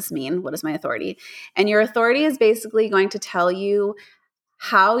 like, what does this mean? What is my authority? And your authority is basically going to tell you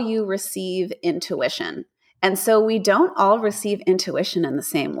how you receive intuition. And so we don't all receive intuition in the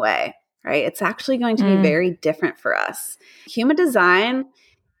same way, right? It's actually going to be very different for us. Human design,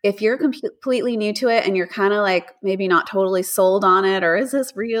 if you're completely new to it and you're kind of like maybe not totally sold on it, or is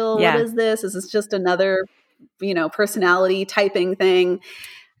this real? Yeah. What is this? Is this just another, personality typing thing?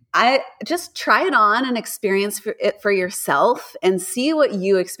 I just try it on and experience it for yourself and see what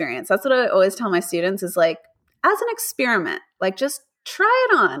you experience. That's what I always tell my students is like, as an experiment, like just try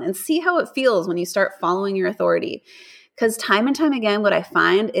it on and see how it feels when you start following your authority. Because time and time again, what I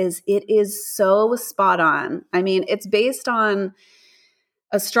find is it is so spot on. I mean, it's based on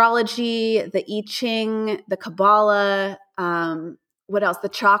astrology, the I Ching, the Kabbalah, what else? The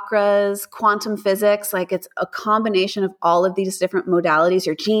chakras, quantum physics. Like it's a combination of all of these different modalities,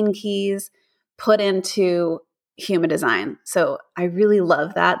 your gene keys put into human design. So I really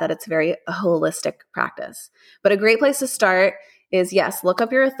love that it's very a holistic practice. But a great place to start is, yes, look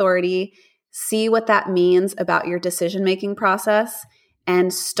up your authority, see what that means about your decision-making process,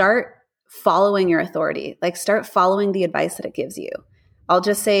 and start following your authority. Like start following the advice that it gives you. I'll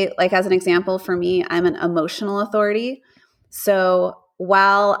just say, like as an example, for me, I'm an emotional authority. So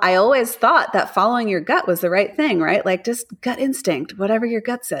while I always thought that following your gut was the right thing, right? Like just gut instinct, whatever your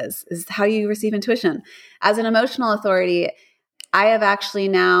gut says is how you receive intuition. As an emotional authority, I have actually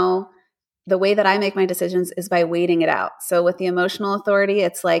now, the way that I make my decisions is by waiting it out. So with the emotional authority,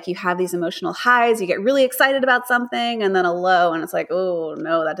 it's like you have these emotional highs, you get really excited about something, and then a low, and it's like, oh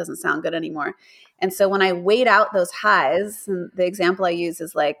no, that doesn't sound good anymore. And so when I wait out those highs, and the example I use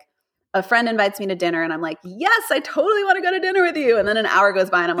is like, a friend invites me to dinner and I'm like, yes, I totally want to go to dinner with you. And then an hour goes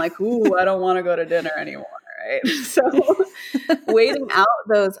by and I'm like, ooh, I don't want to go to dinner anymore. Right. So waiting out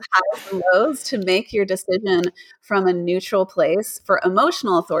those highs and lows to make your decision from a neutral place for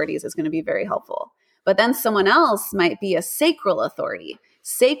emotional authorities is going to be very helpful. But then someone else might be a sacral authority.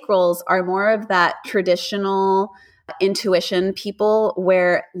 Sacrals are more of that traditional intuition people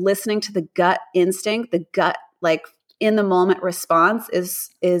where listening to the gut instinct, the gut, like in the moment response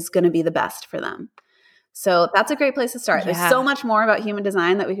is going to be the best for them. So that's a great place to start. Yeah. There's so much more about human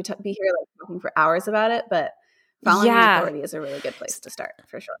design that we could be here like talking for hours about it, but following your authority is a really good place to start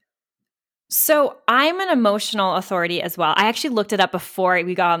for sure. So I'm an emotional authority as well. I actually looked it up before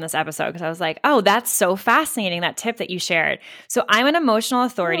we got on this episode because I was like, oh, that's so fascinating, that tip that you shared. So I'm an emotional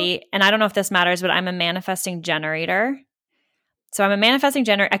authority, and I don't know if this matters, but I'm a manifesting generator. So I'm a manifesting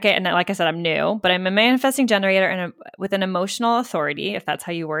generator. Okay, and like I said, I'm new, but I'm a manifesting generator and with an emotional authority, if that's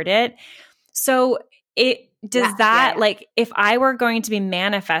how you word it. So like if I were going to be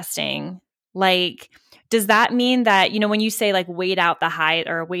manifesting, like, does that mean that, when you say like wait out the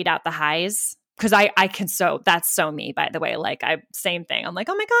highs, because I can, so that's so me, by the way, like same thing. I'm like,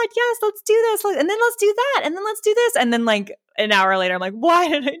 oh my God, yes, let's do this. And then let's do that. And then let's do this. And then like an hour later, I'm like, why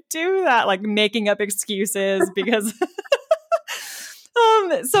did I do that? Like making up excuses because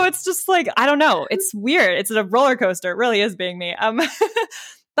so it's just like, I don't know. It's weird. It's a roller coaster. It really is being me.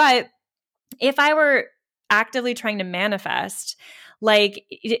 But if I were actively trying to manifest, like,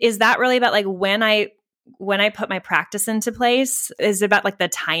 is that really about like when I put my practice into place? Is it about like the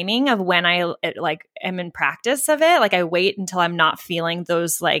timing of when I like am in practice of it? Like I wait until I'm not feeling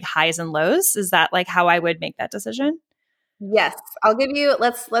those like highs and lows. Is that like how I would make that decision? Yes. I'll give you,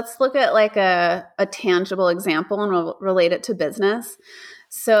 let's look at like a tangible example and we'll relate it to business.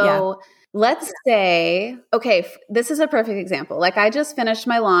 So let's say, okay, this is a perfect example. Like I just finished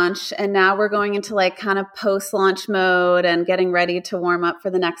my launch and now we're going into like kind of post-launch mode and getting ready to warm up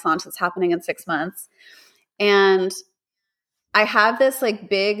for the next launch that's happening in 6 months. And I have this like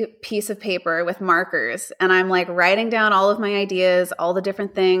big piece of paper with markers and I'm like writing down all of my ideas, all the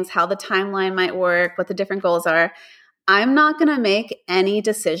different things, how the timeline might work, what the different goals are. I'm not going to make any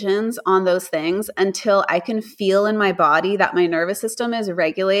decisions on those things until I can feel in my body that my nervous system is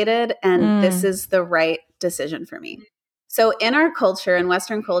regulated and this is the right decision for me. So in our culture, in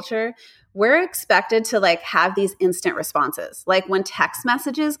Western culture, we're expected to like have these instant responses. Like when text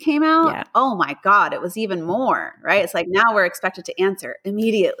messages came out, oh my God, it was even more, right? It's like now we're expected to answer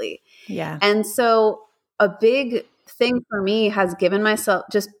immediately. Yeah. And so a big thing for me has giving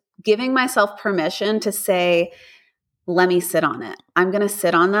myself permission to say, let me sit on it. I'm going to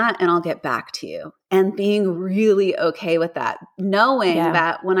sit on that and I'll get back to you. and being really okay with that, knowing Yeah.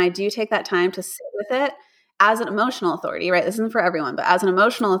 that when I do take that time to sit with it as an emotional authority, right? This isn't for everyone, but as an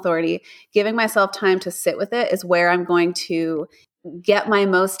emotional authority, giving myself time to sit with it is where I'm going to get my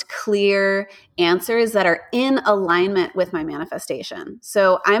most clear answers that are in alignment with my manifestation.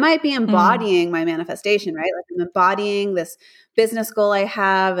 So I might be embodying my manifestation, right? Like I'm embodying this business goal I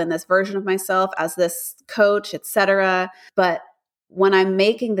have and this version of myself as this coach, etc. But when I'm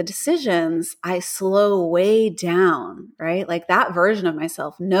making the decisions, I slow way down, right? Like that version of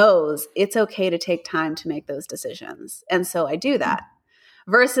myself knows it's okay to take time to make those decisions. And so I do that.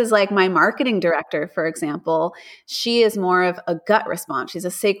 Versus like my marketing director, for example, she is more of a gut response. She's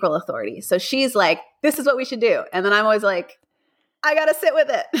a sacral authority. So she's like, this is what we should do. And then I'm always like, I got to sit with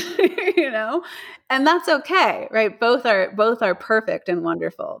it, you know? And that's okay, right? Both are perfect and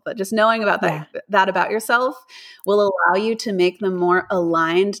wonderful. But just knowing about that about yourself will allow you to make the more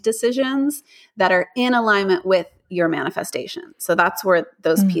aligned decisions that are in alignment with your manifestation. So that's where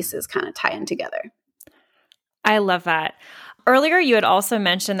those pieces kind of tie in together. I love that. Earlier, you had also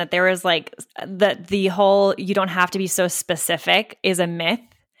mentioned that there was like that the whole you don't have to be so specific is a myth.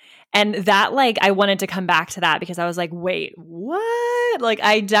 And that like I wanted to come back to that because I was like, wait, what? Like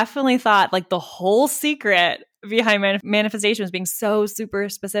I definitely thought like the whole secret behind manifestation was being so super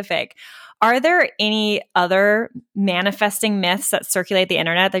specific. Are there any other manifesting myths that circulate the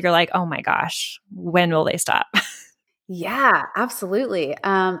internet that you're like, oh my gosh, when will they stop? Yeah, absolutely.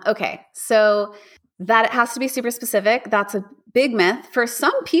 Okay, so that it has to be super specific. That's a big myth. For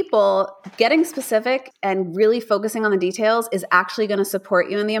some people, getting specific and really focusing on the details is actually going to support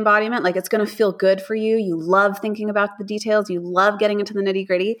you in the embodiment. Like it's going to feel good for you. You love thinking about the details. You love getting into the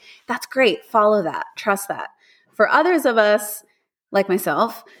nitty-gritty. That's great. Follow that. Trust that. For others of us, like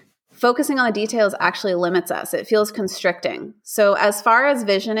myself, focusing on the details actually limits us. It feels constricting. So as far as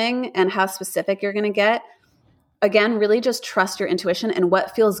visioning and how specific you're going to get, again, really just trust your intuition and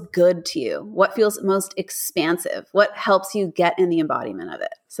what feels good to you, what feels most expansive, what helps you get in the embodiment of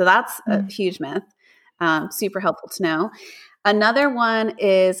it. So that's a huge myth, super helpful to know. Another one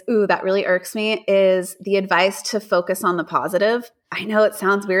is, that really irks me, is the advice to focus on the positive. I know it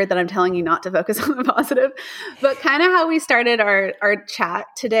sounds weird that I'm telling you not to focus on the positive, but kind of how we started our chat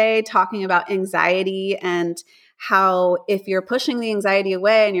today, talking about anxiety and how if you're pushing the anxiety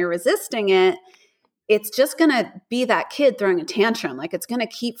away and you're resisting it, it's just going to be that kid throwing a tantrum. Like it's going to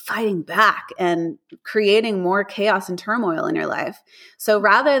keep fighting back and creating more chaos and turmoil in your life. So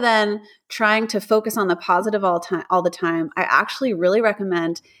rather than trying to focus on the positive all the time, I actually really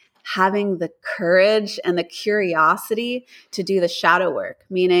recommend having the courage and the curiosity to do the shadow work,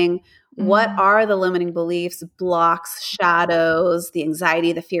 meaning what are the limiting beliefs, blocks, shadows, the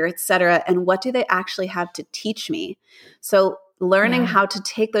anxiety, the fear, etc., and what do they actually have to teach me? So learning how to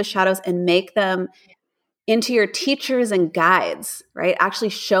take those shadows and make them into your teachers and guides, right? Actually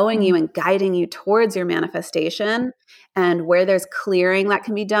showing you and guiding you towards your manifestation, and where there's clearing that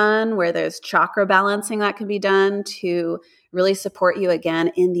can be done, where there's chakra balancing that can be done to really support you again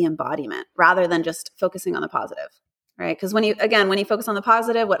in the embodiment rather than just focusing on the positive, right? Because when you focus on the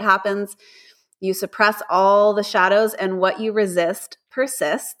positive, what happens? You suppress all the shadows, and what you resist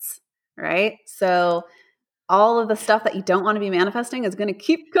persists, right? So all of the stuff that you don't want to be manifesting is going to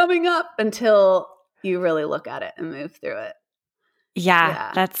keep coming up until you really look at it and move through it.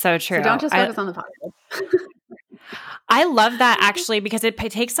 Yeah, that's so true. So don't just focus on the positive. I love that actually, because it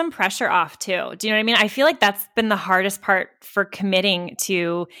takes some pressure off too. Do you know what I mean? I feel like that's been the hardest part for committing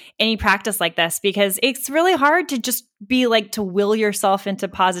to any practice like this, because it's really hard to just be like to will yourself into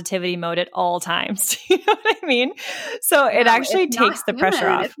positivity mode at all times. You know what I mean? So it actually takes the pressure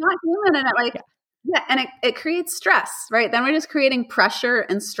off. It's not human, and and it creates stress, right? Then we're just creating pressure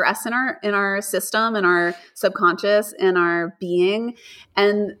and stress in our system, in our subconscious, in our being.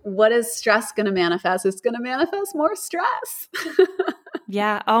 And what is stress going to manifest? It's going to manifest more stress.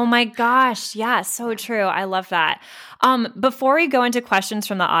 Yeah. Oh my gosh. Yeah. So true. I love that. Before we go into questions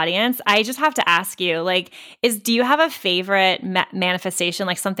from the audience, I just have to ask you, do you have a favorite manifestation,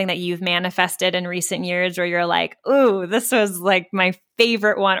 like something that you've manifested in recent years where you're like, ooh, this was like my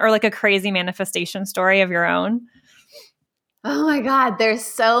favorite one, or like a crazy manifestation story of your own? Oh my God, there's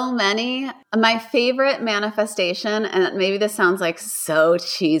so many. My favorite manifestation, and maybe this sounds like so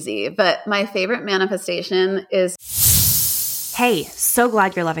cheesy, but my favorite manifestation is... Hey, so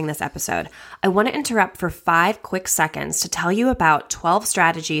glad you're loving this episode. I want to interrupt for 5 quick seconds to tell you about 12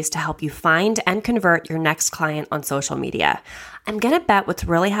 strategies to help you find and convert your next client on social media. I'm going to bet what's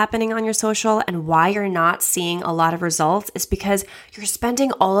really happening on your social and why you're not seeing a lot of results is because you're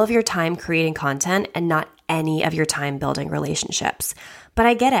spending all of your time creating content and not any of your time building relationships. But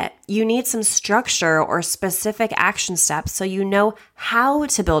I get it. You need some structure or specific action steps so you know how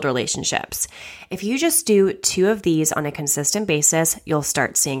to build relationships. If you just do 2 of these on a consistent basis, you'll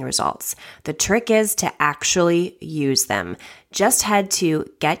start seeing results. The trick is to actually use them. Just head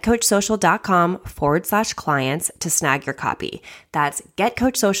to getcoachsocial.com/clients to snag your copy. That's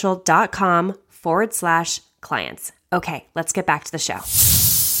getcoachsocial.com/clients. Okay, let's get back to the show.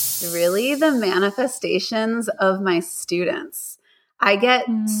 Really, the manifestations of my students. I get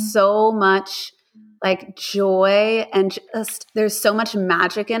so much like joy and just there's so much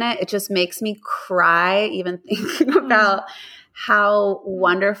magic in it. It just makes me cry even thinking about how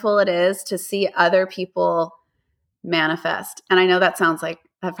wonderful it is to see other people manifest. And I know that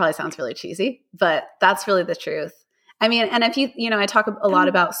probably sounds really cheesy, but that's really the truth. I mean, and if I talk a lot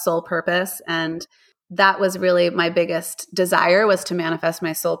about soul purpose, and that was really my biggest desire, was to manifest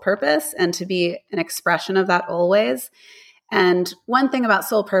my soul purpose and to be an expression of that always. And one thing about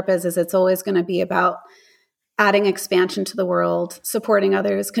soul purpose is it's always going to be about adding expansion to the world, supporting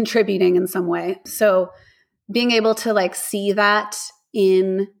others, contributing in some way. So being able to like see that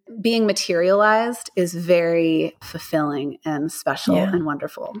in being materialized is very fulfilling and special and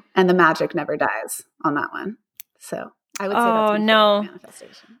wonderful. And the magic never dies on that one. So I would say that's my favorite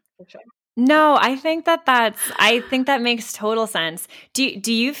manifestation for sure. No, I think that makes total sense.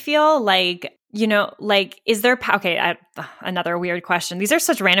 Do you feel like, is there, another weird question. These are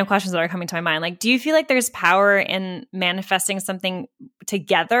such random questions that are coming to my mind. Like, do you feel like there's power in manifesting something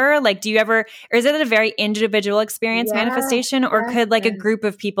together? Like, or is it a very individual experience manifestation, or could like a group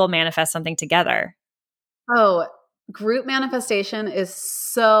of people manifest something together? Oh, group manifestation is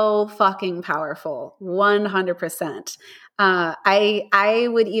so fucking powerful. 100%. I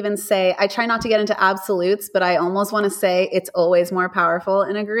would even say, I try not to get into absolutes, but I almost want to say it's always more powerful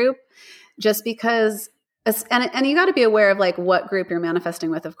in a group, just because, and you got to be aware of like what group you're manifesting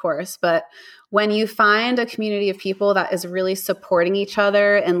with, of course. But when you find a community of people that is really supporting each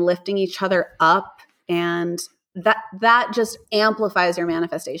other and lifting each other up, and that just amplifies your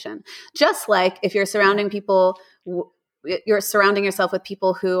manifestation. Just like if you're surrounding yourself with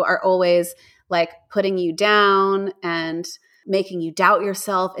people who are always like putting you down and making you doubt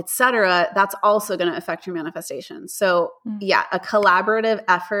yourself, etc., that's also going to affect your manifestation. So yeah, a collaborative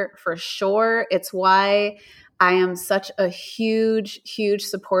effort for sure. It's why I am such a huge, huge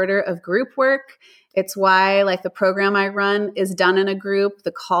supporter of group work. It's why like the program I run is done in a group.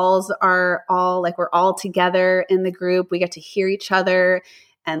 The calls are all like, we're all together in the group. We get to hear each other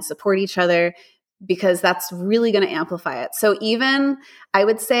and support each other, because that's really going to amplify it. So even I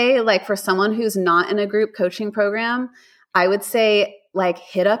would say like for someone who's not in a group coaching program, I would say like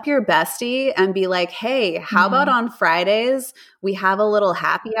hit up your bestie and be like, hey, how about on Fridays we have a little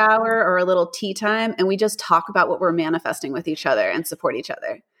happy hour or a little tea time and we just talk about what we're manifesting with each other and support each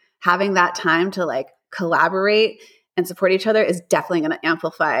other. Having that time to like collaborate and support each other is definitely going to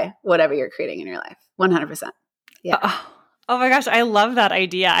amplify whatever you're creating in your life. 100%. Yeah. Oh my gosh, I love that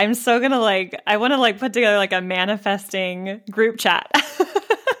idea. I'm so going to I want to put together like a manifesting group chat.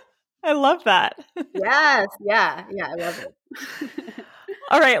 I love that. Yes. Yeah. Yeah. I love it.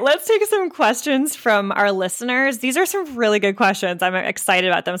 All right, let's take some questions from our listeners. These are some really good questions. I'm excited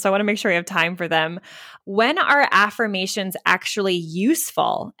about them, so I want to make sure we have time for them. When are affirmations actually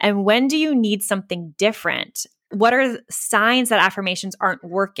useful? And when do you need something different? What are signs that affirmations aren't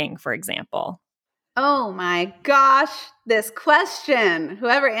working, for example? Oh my gosh, this question.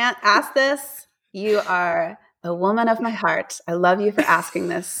 Whoever asked this, you are a woman of my heart. I love you for asking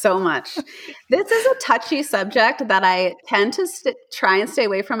this so much. This is a touchy subject that I tend to try and stay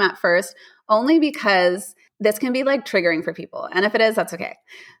away from at first, only because this can be like triggering for people. And if it is, that's okay.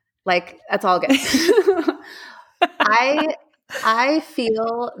 Like, that's all good. I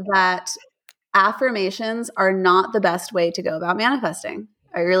feel that affirmations are not the best way to go about manifesting.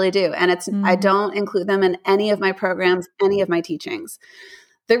 I really do. And I don't include them in any of my programs, any of my teachings.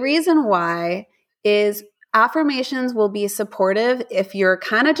 The reason why is affirmations will be supportive if you're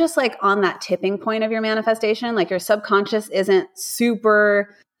kind of just like on that tipping point of your manifestation, like your subconscious isn't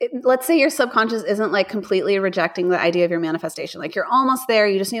let's say your subconscious isn't like completely rejecting the idea of your manifestation. Like you're almost there,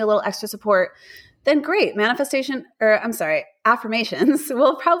 you just need a little extra support. Then great, affirmations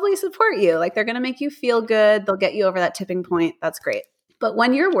will probably support you. Like they're going to make you feel good. They'll get you over that tipping point. That's great. But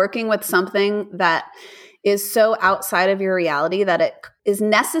when you're working with something that is so outside of your reality that it is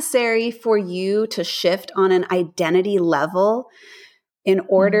necessary for you to shift on an identity level in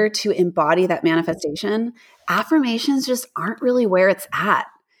order to embody that manifestation, affirmations just aren't really where it's at.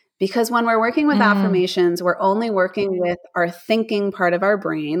 Because when we're working with affirmations, we're only working with our thinking part of our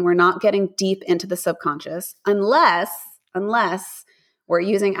brain. We're not getting deep into the subconscious unless we're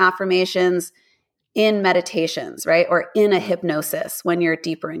using affirmations in meditations, right? Or in a hypnosis when you're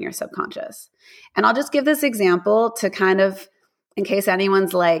deeper in your subconscious. And I'll just give this example to kind of, in case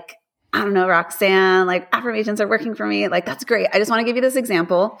anyone's like, I don't know, Roxanne, like affirmations are working for me. Like, that's great. I just want to give you this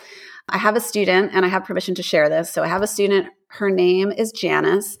example. I have a student, and I have permission to share this. So I have a student, her name is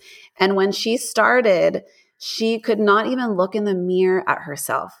Janice. And when she started, she could not even look in the mirror at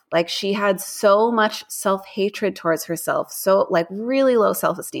herself. Like, she had so much self-hatred towards herself. So like really low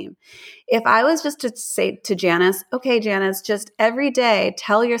self-esteem. If I was just to say to Janice, okay, Janice, just every day,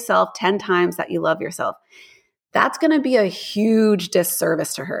 tell yourself 10 times that you love yourself. That's going to be a huge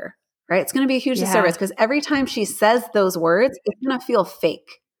disservice to her, right? It's going to be a huge disservice because every time she says those words, it's going to feel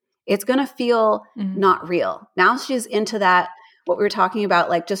fake. It's going to feel not real. Now she's into that, what we were talking about,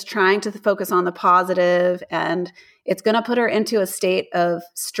 like just trying to focus on the positive, and it's going to put her into a state of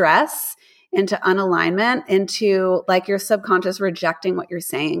stress, into unalignment, into like your subconscious rejecting what you're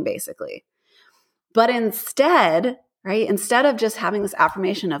saying, basically. But instead, right, instead of just having this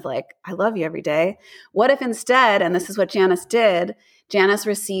affirmation of like, I love you every day, what if instead, and this is what Janice did, Janice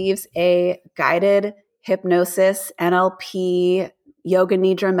receives a guided hypnosis, NLP, yoga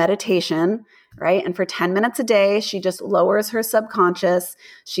nidra meditation, right? And for 10 minutes a day, she just lowers her subconscious.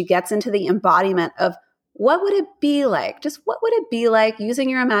 She gets into the embodiment of what would it be like? Just what would it be like using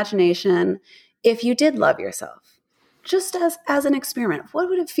your imagination if you did love yourself? Just as an experiment, what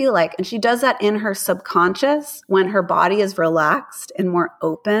would it feel like? And she does that in her subconscious when her body is relaxed and more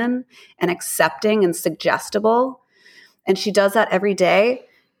open and accepting and suggestible. And she does that every day.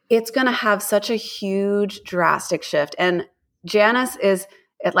 It's going to have such a huge, drastic shift. And Janice is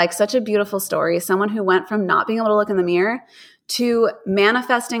like such a beautiful story. Someone who went from not being able to look in the mirror to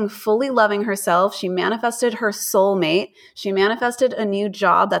manifesting fully loving herself. She manifested her soulmate. She manifested a new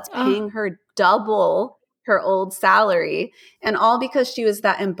job that's paying her double her old salary. And all because she was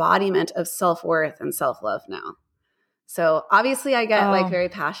that embodiment of self-worth and self-love now. So obviously I get like very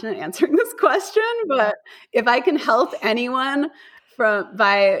passionate answering this question, but if I can help anyone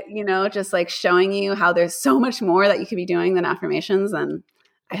by, just like showing you how there's so much more that you could be doing than affirmations, then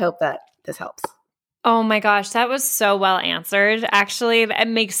I hope that this helps. Oh my gosh, that was so well answered. Actually, it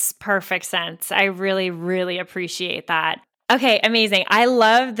makes perfect sense. I really, really appreciate that. Okay, amazing. I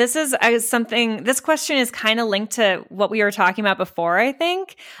love this is something, this question is kind of linked to what we were talking about before, I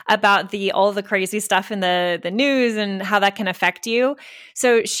think, about all the crazy stuff in the news and how that can affect you.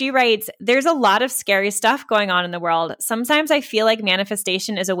 So she writes, there's a lot of scary stuff going on in the world. Sometimes I feel like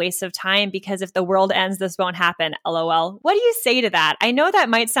manifestation is a waste of time because if the world ends, this won't happen. LOL. What do you say to that? I know that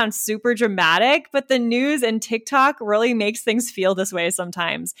might sound super dramatic, but the news and TikTok really makes things feel this way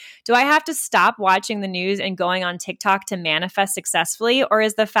sometimes. Do I have to stop watching the news and going on TikTok to manifest successfully, or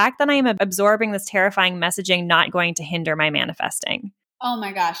is the fact that I am absorbing this terrifying messaging not going to hinder my manifesting? Oh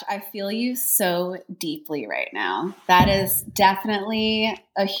my gosh, I feel you so deeply right now. That is definitely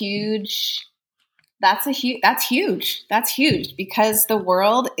that's huge. That's huge because the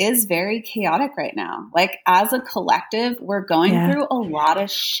world is very chaotic right now. Like as a collective, we're going through a lot of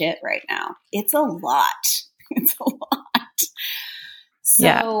shit right now. It's a lot. It's a lot.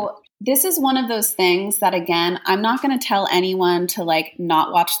 So this is one of those things that, again, I'm not going to tell anyone to like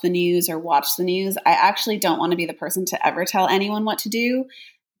not watch the news or watch the news. I actually don't want to be the person to ever tell anyone what to do,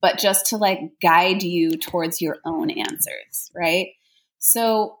 but just to like guide you towards your own answers, right?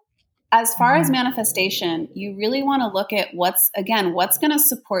 So as far as manifestation, you really want to look at what's going to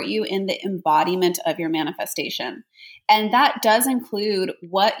support you in the embodiment of your manifestation. And that does include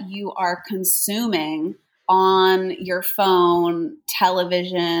what you are consuming on your phone,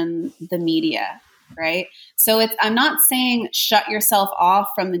 television, the media, right? So I'm not saying shut yourself off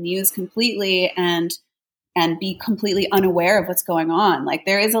from the news completely and be completely unaware of what's going on. Like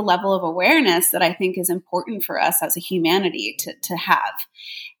there is a level of awareness that I think is important for us as a humanity to have.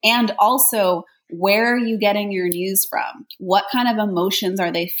 And also, where are you getting your news from? What kind of emotions are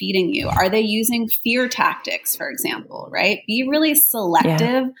they feeding you? Are they using fear tactics, for example, right? Be really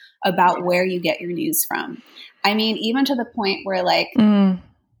selective about where you get your news from. I mean, even to the point where like, I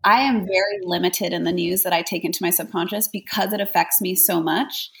am very limited in the news that I take into my subconscious because it affects me so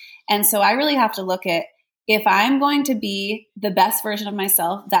much. And so I really have to look at if I'm going to be the best version of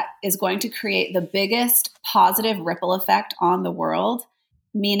myself that is going to create the biggest positive ripple effect on the world,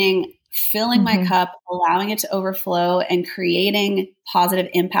 meaning filling my cup, allowing it to overflow and creating positive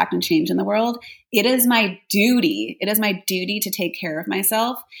impact and change in the world. It is my duty. It is my duty to take care of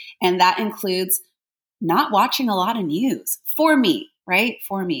myself. And that includes not watching a lot of news for me, right?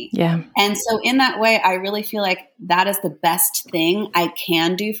 For me. Yeah. And so in that way, I really feel like that is the best thing I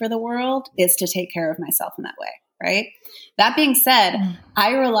can do for the world, is to take care of myself in that way, right? That being said,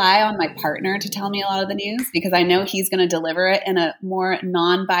 I rely on my partner to tell me a lot of the news, because I know he's going to deliver it in a more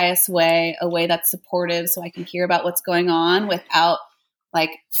non-biased way, a way that's supportive, so I can hear about what's going on without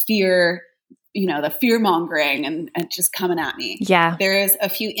like fear, the fear mongering and just coming at me. Yeah. There's a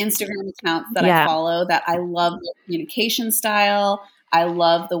few Instagram accounts that I follow that I love their communication style. I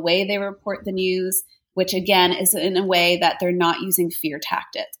love the way they report the news, which again is in a way that they're not using fear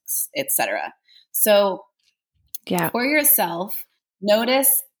tactics, etc. So for yourself,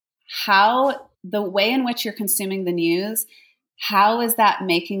 notice how the way in which you're consuming the news, how is that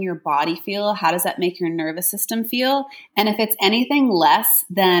making your body feel? How does that make your nervous system feel? And if it's anything less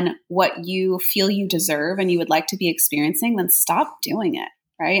than what you feel you deserve and you would like to be experiencing, then stop doing it,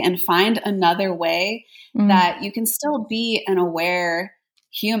 right? And find another way that you can still be an aware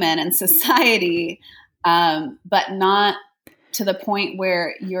human in society, but not to the point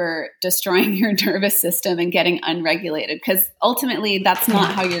where you're destroying your nervous system and getting unregulated. Because ultimately, that's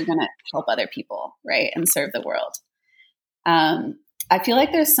not how you're going to help other people, right? And serve the world. I feel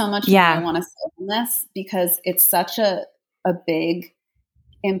like there's so much more I want to say on this, because it's such a big,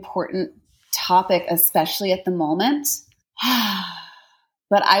 important topic, especially at the moment.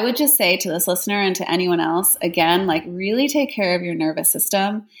 But I would just say to this listener and to anyone else, again, like really take care of your nervous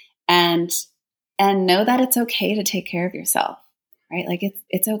system and know that it's okay to take care of yourself, right? Like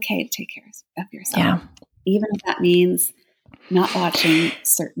it's okay to take care of yourself, even if that means not watching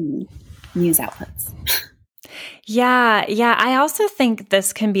certain news outputs. Yeah. I also think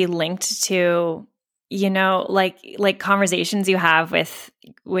this can be linked to, like conversations you have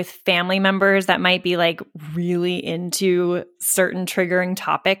with family members that might be like really into certain triggering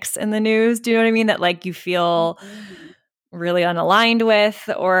topics in the news. Do you know what I mean? That like you feel really unaligned with,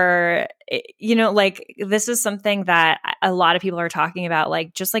 or, like this is something that a lot of people are talking about,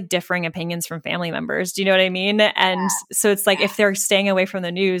 like just like differing opinions from family members. Do you know what I mean? And so it's like if they're staying away from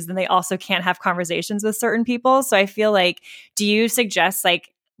the news, then they also can't have conversations with certain people. So I feel like, do you suggest like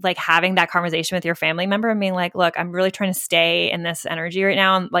having that conversation with your family member and being like, look, I'm really trying to stay in this energy right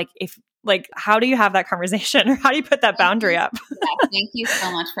now. And how do you have that conversation, or how do you put that boundary up? Thank you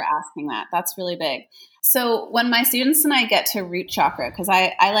so much for asking that. That's really big. So when my students and I get to root chakra, because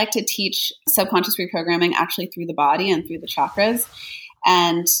I like to teach subconscious reprogramming actually through the body and through the chakras.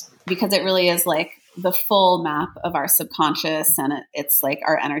 And because it really is like the full map of our subconscious, and it's like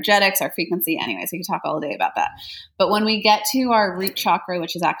our energetics, our frequency. Anyways, we could talk all day about that. But when we get to our root chakra,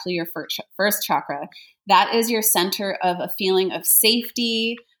 which is actually your first chakra, that is your center of a feeling of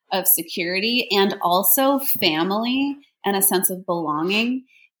safety, of security, and also family and a sense of belonging.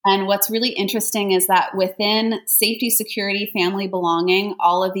 And what's really interesting is that within safety, security, family, belonging,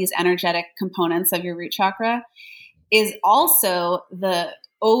 all of these energetic components of your root chakra is also the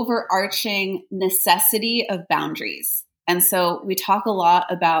overarching necessity of boundaries. And so we talk a lot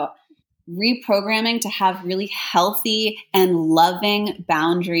about reprogramming to have really healthy and loving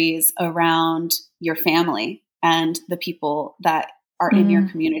boundaries around your family and the people that are in your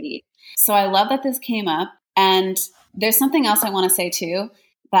community. So I love that this came up. And there's something else I want to say too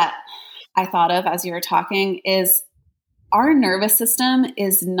that I thought of as you were talking is our nervous system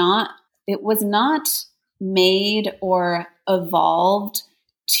was not made or evolved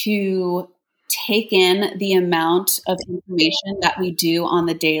to take in the amount of information that we do on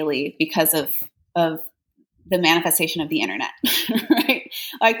the daily because of the manifestation of the internet, right?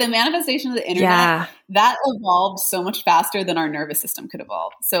 Like the manifestation of the internet, that evolved so much faster than our nervous system could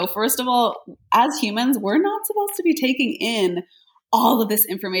evolve. So first of all, as humans, we're not supposed to be taking in all of this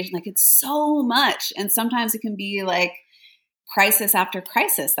information. Like it's so much. And sometimes it can be like crisis after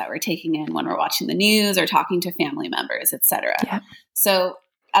crisis that we're taking in when we're watching the news or talking to family members, et cetera. Yeah. So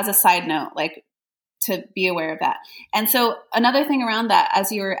as a side note, like to be aware of that. And so another thing around that,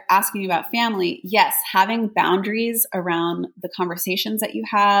 as you were asking about family, yes, having boundaries around the conversations that you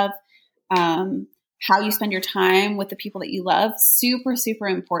have, how you spend your time with the people that you love, super, super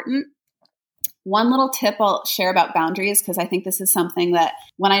important. One little tip I'll share about boundaries, because I think this is something that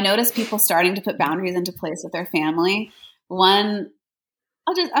when I notice people starting to put boundaries into place with their family, I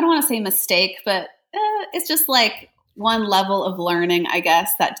don't want to say mistake, but it's just like one level of learning, I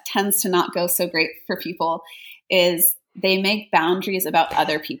guess, that tends to not go so great for people is they make boundaries about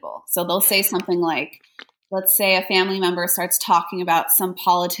other people. So they'll say something like, let's say a family member starts talking about some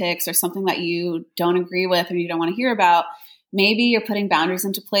politics or something that you don't agree with or you don't want to hear about. Maybe you're putting boundaries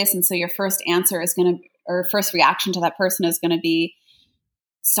into place. And so your first answer is first reaction to that person is going to be,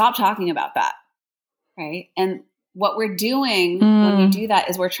 stop talking about that. right? And what we're doing when we do that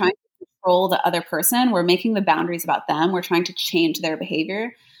is we're trying to control the other person. We're making the boundaries about them. We're trying to change their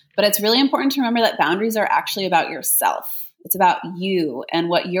behavior. But it's really important to remember that boundaries are actually about yourself. It's about you and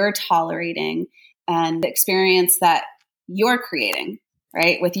what you're tolerating and the experience that you're creating,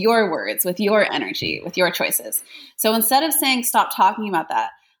 right? With your words, with your energy, with your choices. So instead of saying, stop talking about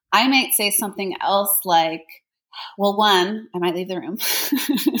that, I might say something else like, well, one, I might leave the room.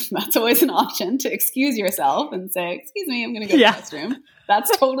 That's always an option, to excuse yourself and say, excuse me, I'm going to go to the restroom.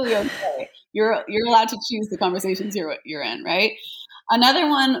 That's totally okay. You're allowed to choose the conversations you're in, right? Another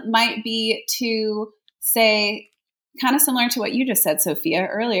one might be to say, kind of similar to what you just said, Sophia,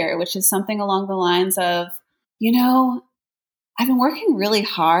 earlier, which is something along the lines of, I've been working really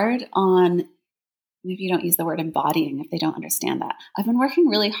hard on, maybe you don't use the word embodying if they don't understand that. I've been working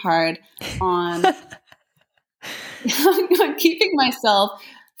really hard on keeping myself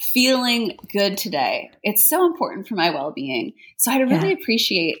feeling good today. It's so important for my well-being. So I'd really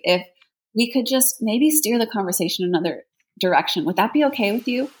appreciate if we could just maybe steer the conversation in another direction. Would that be okay with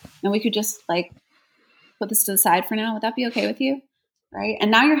you? And we could just put this to the side for now. Would that be okay with you? Right.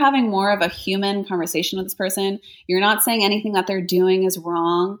 And now you're having more of a human conversation with this person. You're not saying anything that they're doing is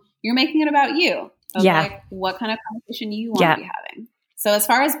wrong. You're making it about you. What kind of conversation you want to be having. So as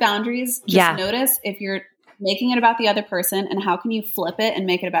far as boundaries, just notice if you're making it about the other person, and how can you flip it and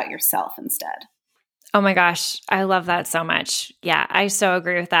make it about yourself instead? Oh my gosh, I love that so much. Yeah, I so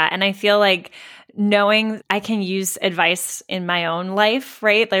agree with that. And I feel like knowing I can use advice in my own life,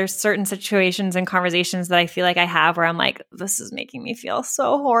 right? There's certain situations and conversations that I feel like I have where I'm like, this is making me feel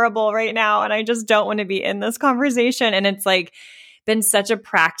so horrible right now. And I just don't want to be in this conversation. And it's been such a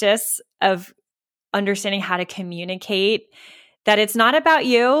practice of understanding how to communicate that it's not about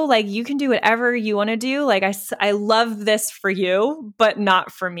you. You can do whatever you want to do. I love this for you, but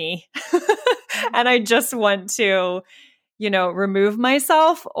not for me. And I just want to, remove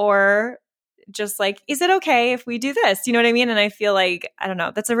myself, or just is it okay if we do this? You know what I mean? And I feel I don't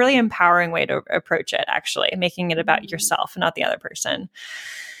know, that's a really empowering way to approach it, actually, making it about yourself and not the other person.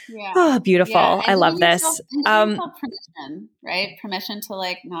 Yeah. Oh, beautiful. I love this. Permission, right? Permission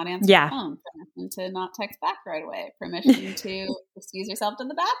to not answer your phone, permission to not text back right away, permission to excuse yourself to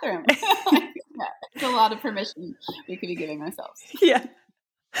the bathroom. It's a lot of permission we could be giving ourselves. Yeah.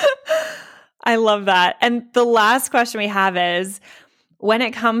 I love that. And the last question we have is, when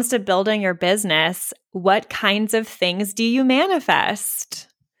it comes to building your business, what kinds of things do you manifest?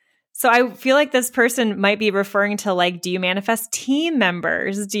 So I feel like this person might be referring to do you manifest team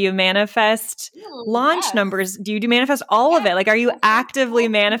members? Do you manifest launch numbers? Do you manifest all of it? Are you actively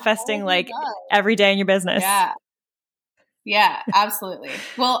manifesting every day in your business? Yeah, absolutely.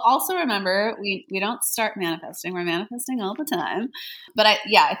 Well, also remember, we don't start manifesting. We're manifesting all the time. But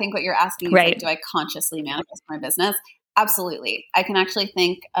I think what you're asking is, do I consciously manifest my business? Absolutely. I can actually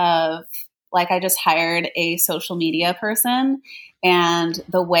think of, I just hired a social media person, and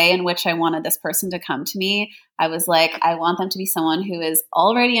the way in which I wanted this person to come to me, I was I want them to be someone who is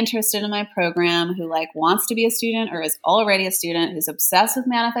already interested in my program, who wants to be a student or is already a student, who's obsessed with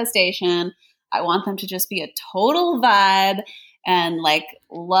manifestation. I want them to just be a total vibe and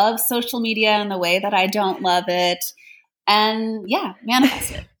love social media in the way that I don't love it, and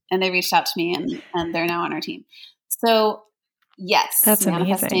manifest it. And they reached out to me, and they're now on our team. So yes, that's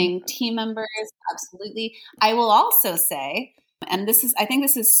manifesting amazing. Team members, absolutely. I will also say, and I think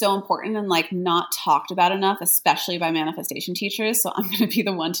this is so important and not talked about enough, especially by manifestation teachers. So I'm going to be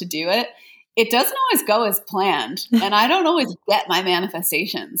the one to do it. It doesn't always go as planned, and I don't always get my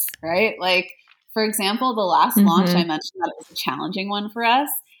manifestations, right? For example, the last launch I mentioned that it was a challenging one for us.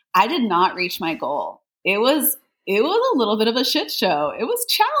 I did not reach my goal. It was a little bit of a shit show. It was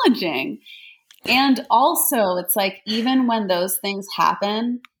challenging. And also it's even when those things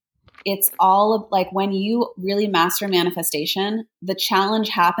happen, it's all when you really master manifestation, the challenge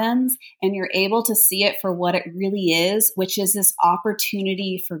happens and you're able to see it for what it really is, which is this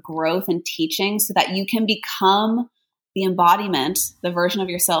opportunity for growth and teaching so that you can become the embodiment, the version of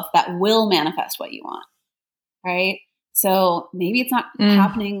yourself that will manifest what you want. Right. So maybe it's not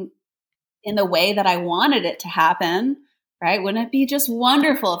happening in the way that I wanted it to happen. Right. Wouldn't it be just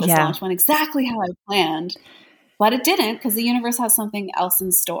wonderful if this launch went exactly how I planned? But it didn't, because the universe has something else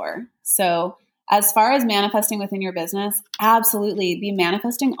in store. So as far as manifesting within your business, absolutely be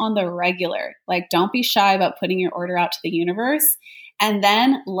manifesting on the regular. Don't be shy about putting your order out to the universe, and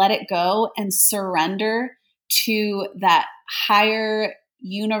then let it go and surrender to that higher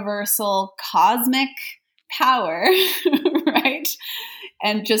universal cosmic power, right?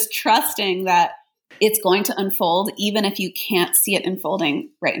 And just trusting that it's going to unfold, even if you can't see it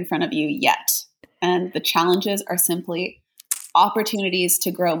unfolding right in front of you yet. And the challenges are simply opportunities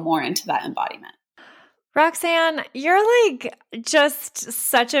to grow more into that embodiment. Roxanne, you're like just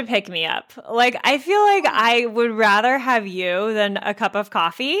such a pick-me-up. Like, I feel like I would rather have you than a cup of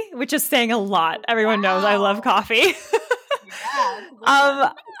coffee, which is saying a lot. Everyone knows I love coffee.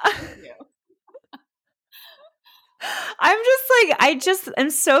 Yeah. I'm just like, I just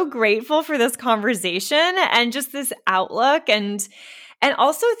am so grateful for this conversation and just this outlook. And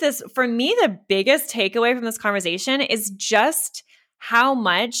also this, for me, the biggest takeaway from this conversation is just how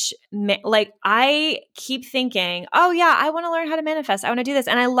much, like, I keep thinking, oh yeah, I want to learn how to manifest. I want to do this.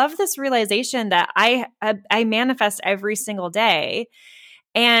 And I love this realization that I manifest every single day.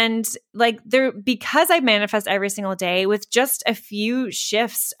 And like because I manifest every single day with just a few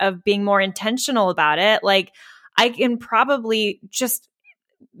shifts of being more intentional about it, like I can probably just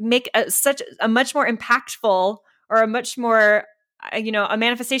make such a much more impactful or a much more, a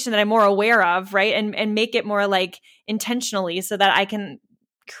manifestation that I'm more aware of, right? And make it more like intentionally so that I can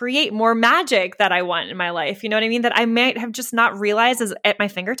create more magic that I want in my life. You know what I mean? That I might have just not realized is at my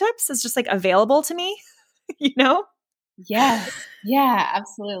fingertips. It's just like available to me, Yes. Yeah,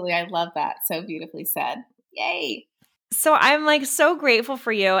 absolutely. I love that. So beautifully said. Yay. So I'm like so grateful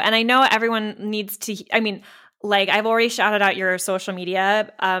for you. And I know everyone needs to, like I've already shouted out your social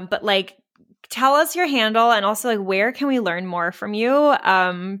media, but like tell us your handle and also like where can we learn more from you?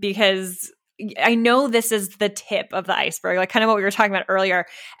 Because I know this is the tip of the iceberg, like kind of what we were talking about earlier.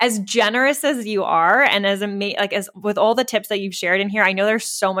 As generous as you are, and as with all the tips that you've shared in here, I know there's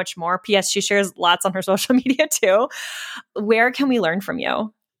so much more. P.S. She shares lots on her social media too. Where can we learn from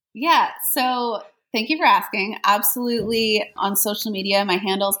you? Yeah. So thank you for asking. Absolutely. On social media, my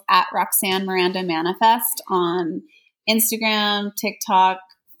handle's at Roxanne Miranda Manifest on Instagram, TikTok,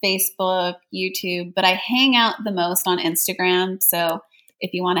 Facebook, YouTube, but I hang out the most on Instagram. So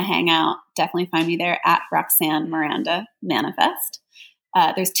if you want to hang out, definitely find me there at Roxanne Miranda Manifest.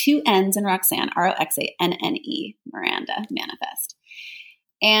 There's 2 N's in Roxanne, Roxanne, Miranda Manifest.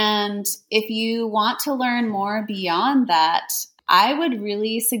 And if you want to learn more beyond that, I would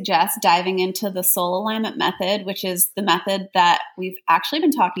really suggest diving into the soul alignment method, which is the method that we've actually been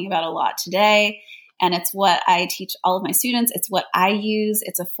talking about a lot today. And it's what I teach all of my students. It's what I use.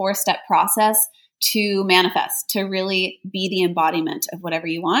 It's a 4-step process to manifest, to really be the embodiment of whatever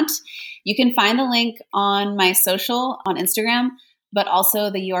you want. You can find the link on my social on Instagram, but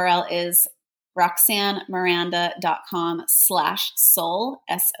also the URL is roxannemiranda.com/soul,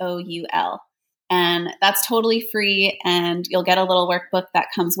 SOUL. And that's totally free. And you'll get a little workbook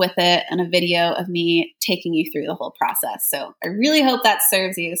that comes with it and a video of me taking you through the whole process. So I really hope that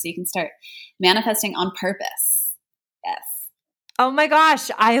serves you so you can start manifesting on purpose. Yes. Oh my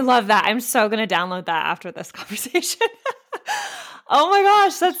gosh, I love that. I'm so going to download that after this conversation. Oh my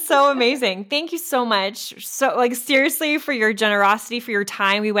gosh, that's so amazing. Thank you so much. So like seriously for your generosity, for your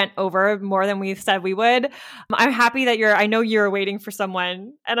time. We went over more than we said we would. I'm happy that I know you're waiting for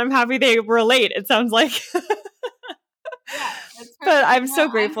someone and I'm happy they were late. It sounds like. Yeah, but I'm so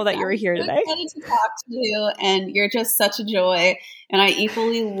grateful that you were here today. I'm excited to talk to you, and you're just such a joy. And I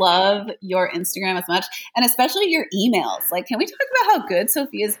equally love your Instagram as much, and especially your emails. Like, can we talk about how good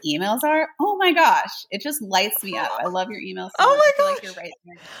Sophia's emails are? Oh my gosh, it just lights me up. I love your emails. So much. I feel like you're right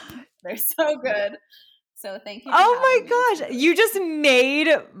there. They're so good. So thank you. Oh my gosh, you just made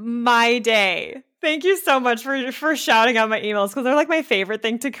my day. Thank you so much for shouting out my emails because they're like my favorite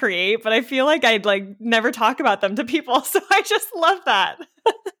thing to create, but I feel like I'd like never talk about them to people. So I just love that.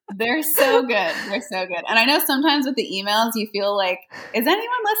 They're so good. They're so good. And I know sometimes with the emails, you feel like, is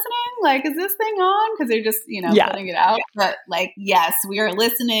anyone listening? Like, is this thing on? Because they're just, putting it out. But like, yes, we are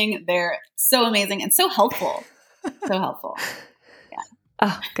listening. They're so amazing and so helpful. So helpful. Yeah.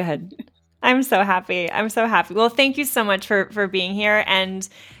 Oh, good. I'm so happy. I'm so happy. Well, thank you so much for being here. And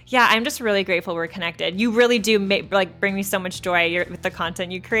yeah, I'm just really grateful we're connected. You really do bring me so much joy with the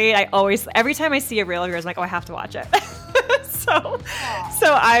content you create. Every time I see a reel of yours, I'm like, oh, I have to watch it. So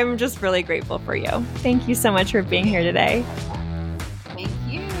I'm just really grateful for you. Thank you so much for being here today. Thank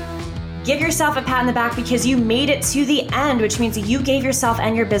you. Give yourself a pat on the back because you made it to the end, which means you gave yourself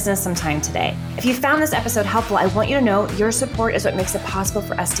and your business some time today. If you found this episode helpful, I want you to know your support is what makes it possible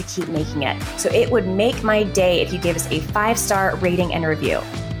for us to keep making it. So it would make my day if you gave us a 5-star rating and review.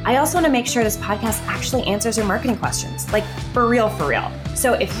 I also want to make sure this podcast actually answers your marketing questions, like for real, for real.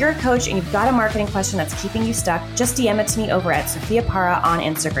 So if you're a coach and you've got a marketing question that's keeping you stuck, just DM it to me over at Sophia Para on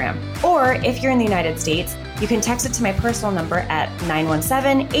Instagram. Or if you're in the United States, you can text it to my personal number at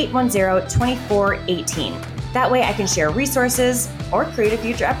 917-810-2418. That way I can share resources or create a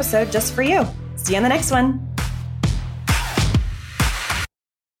future episode just for you. See you on the next one.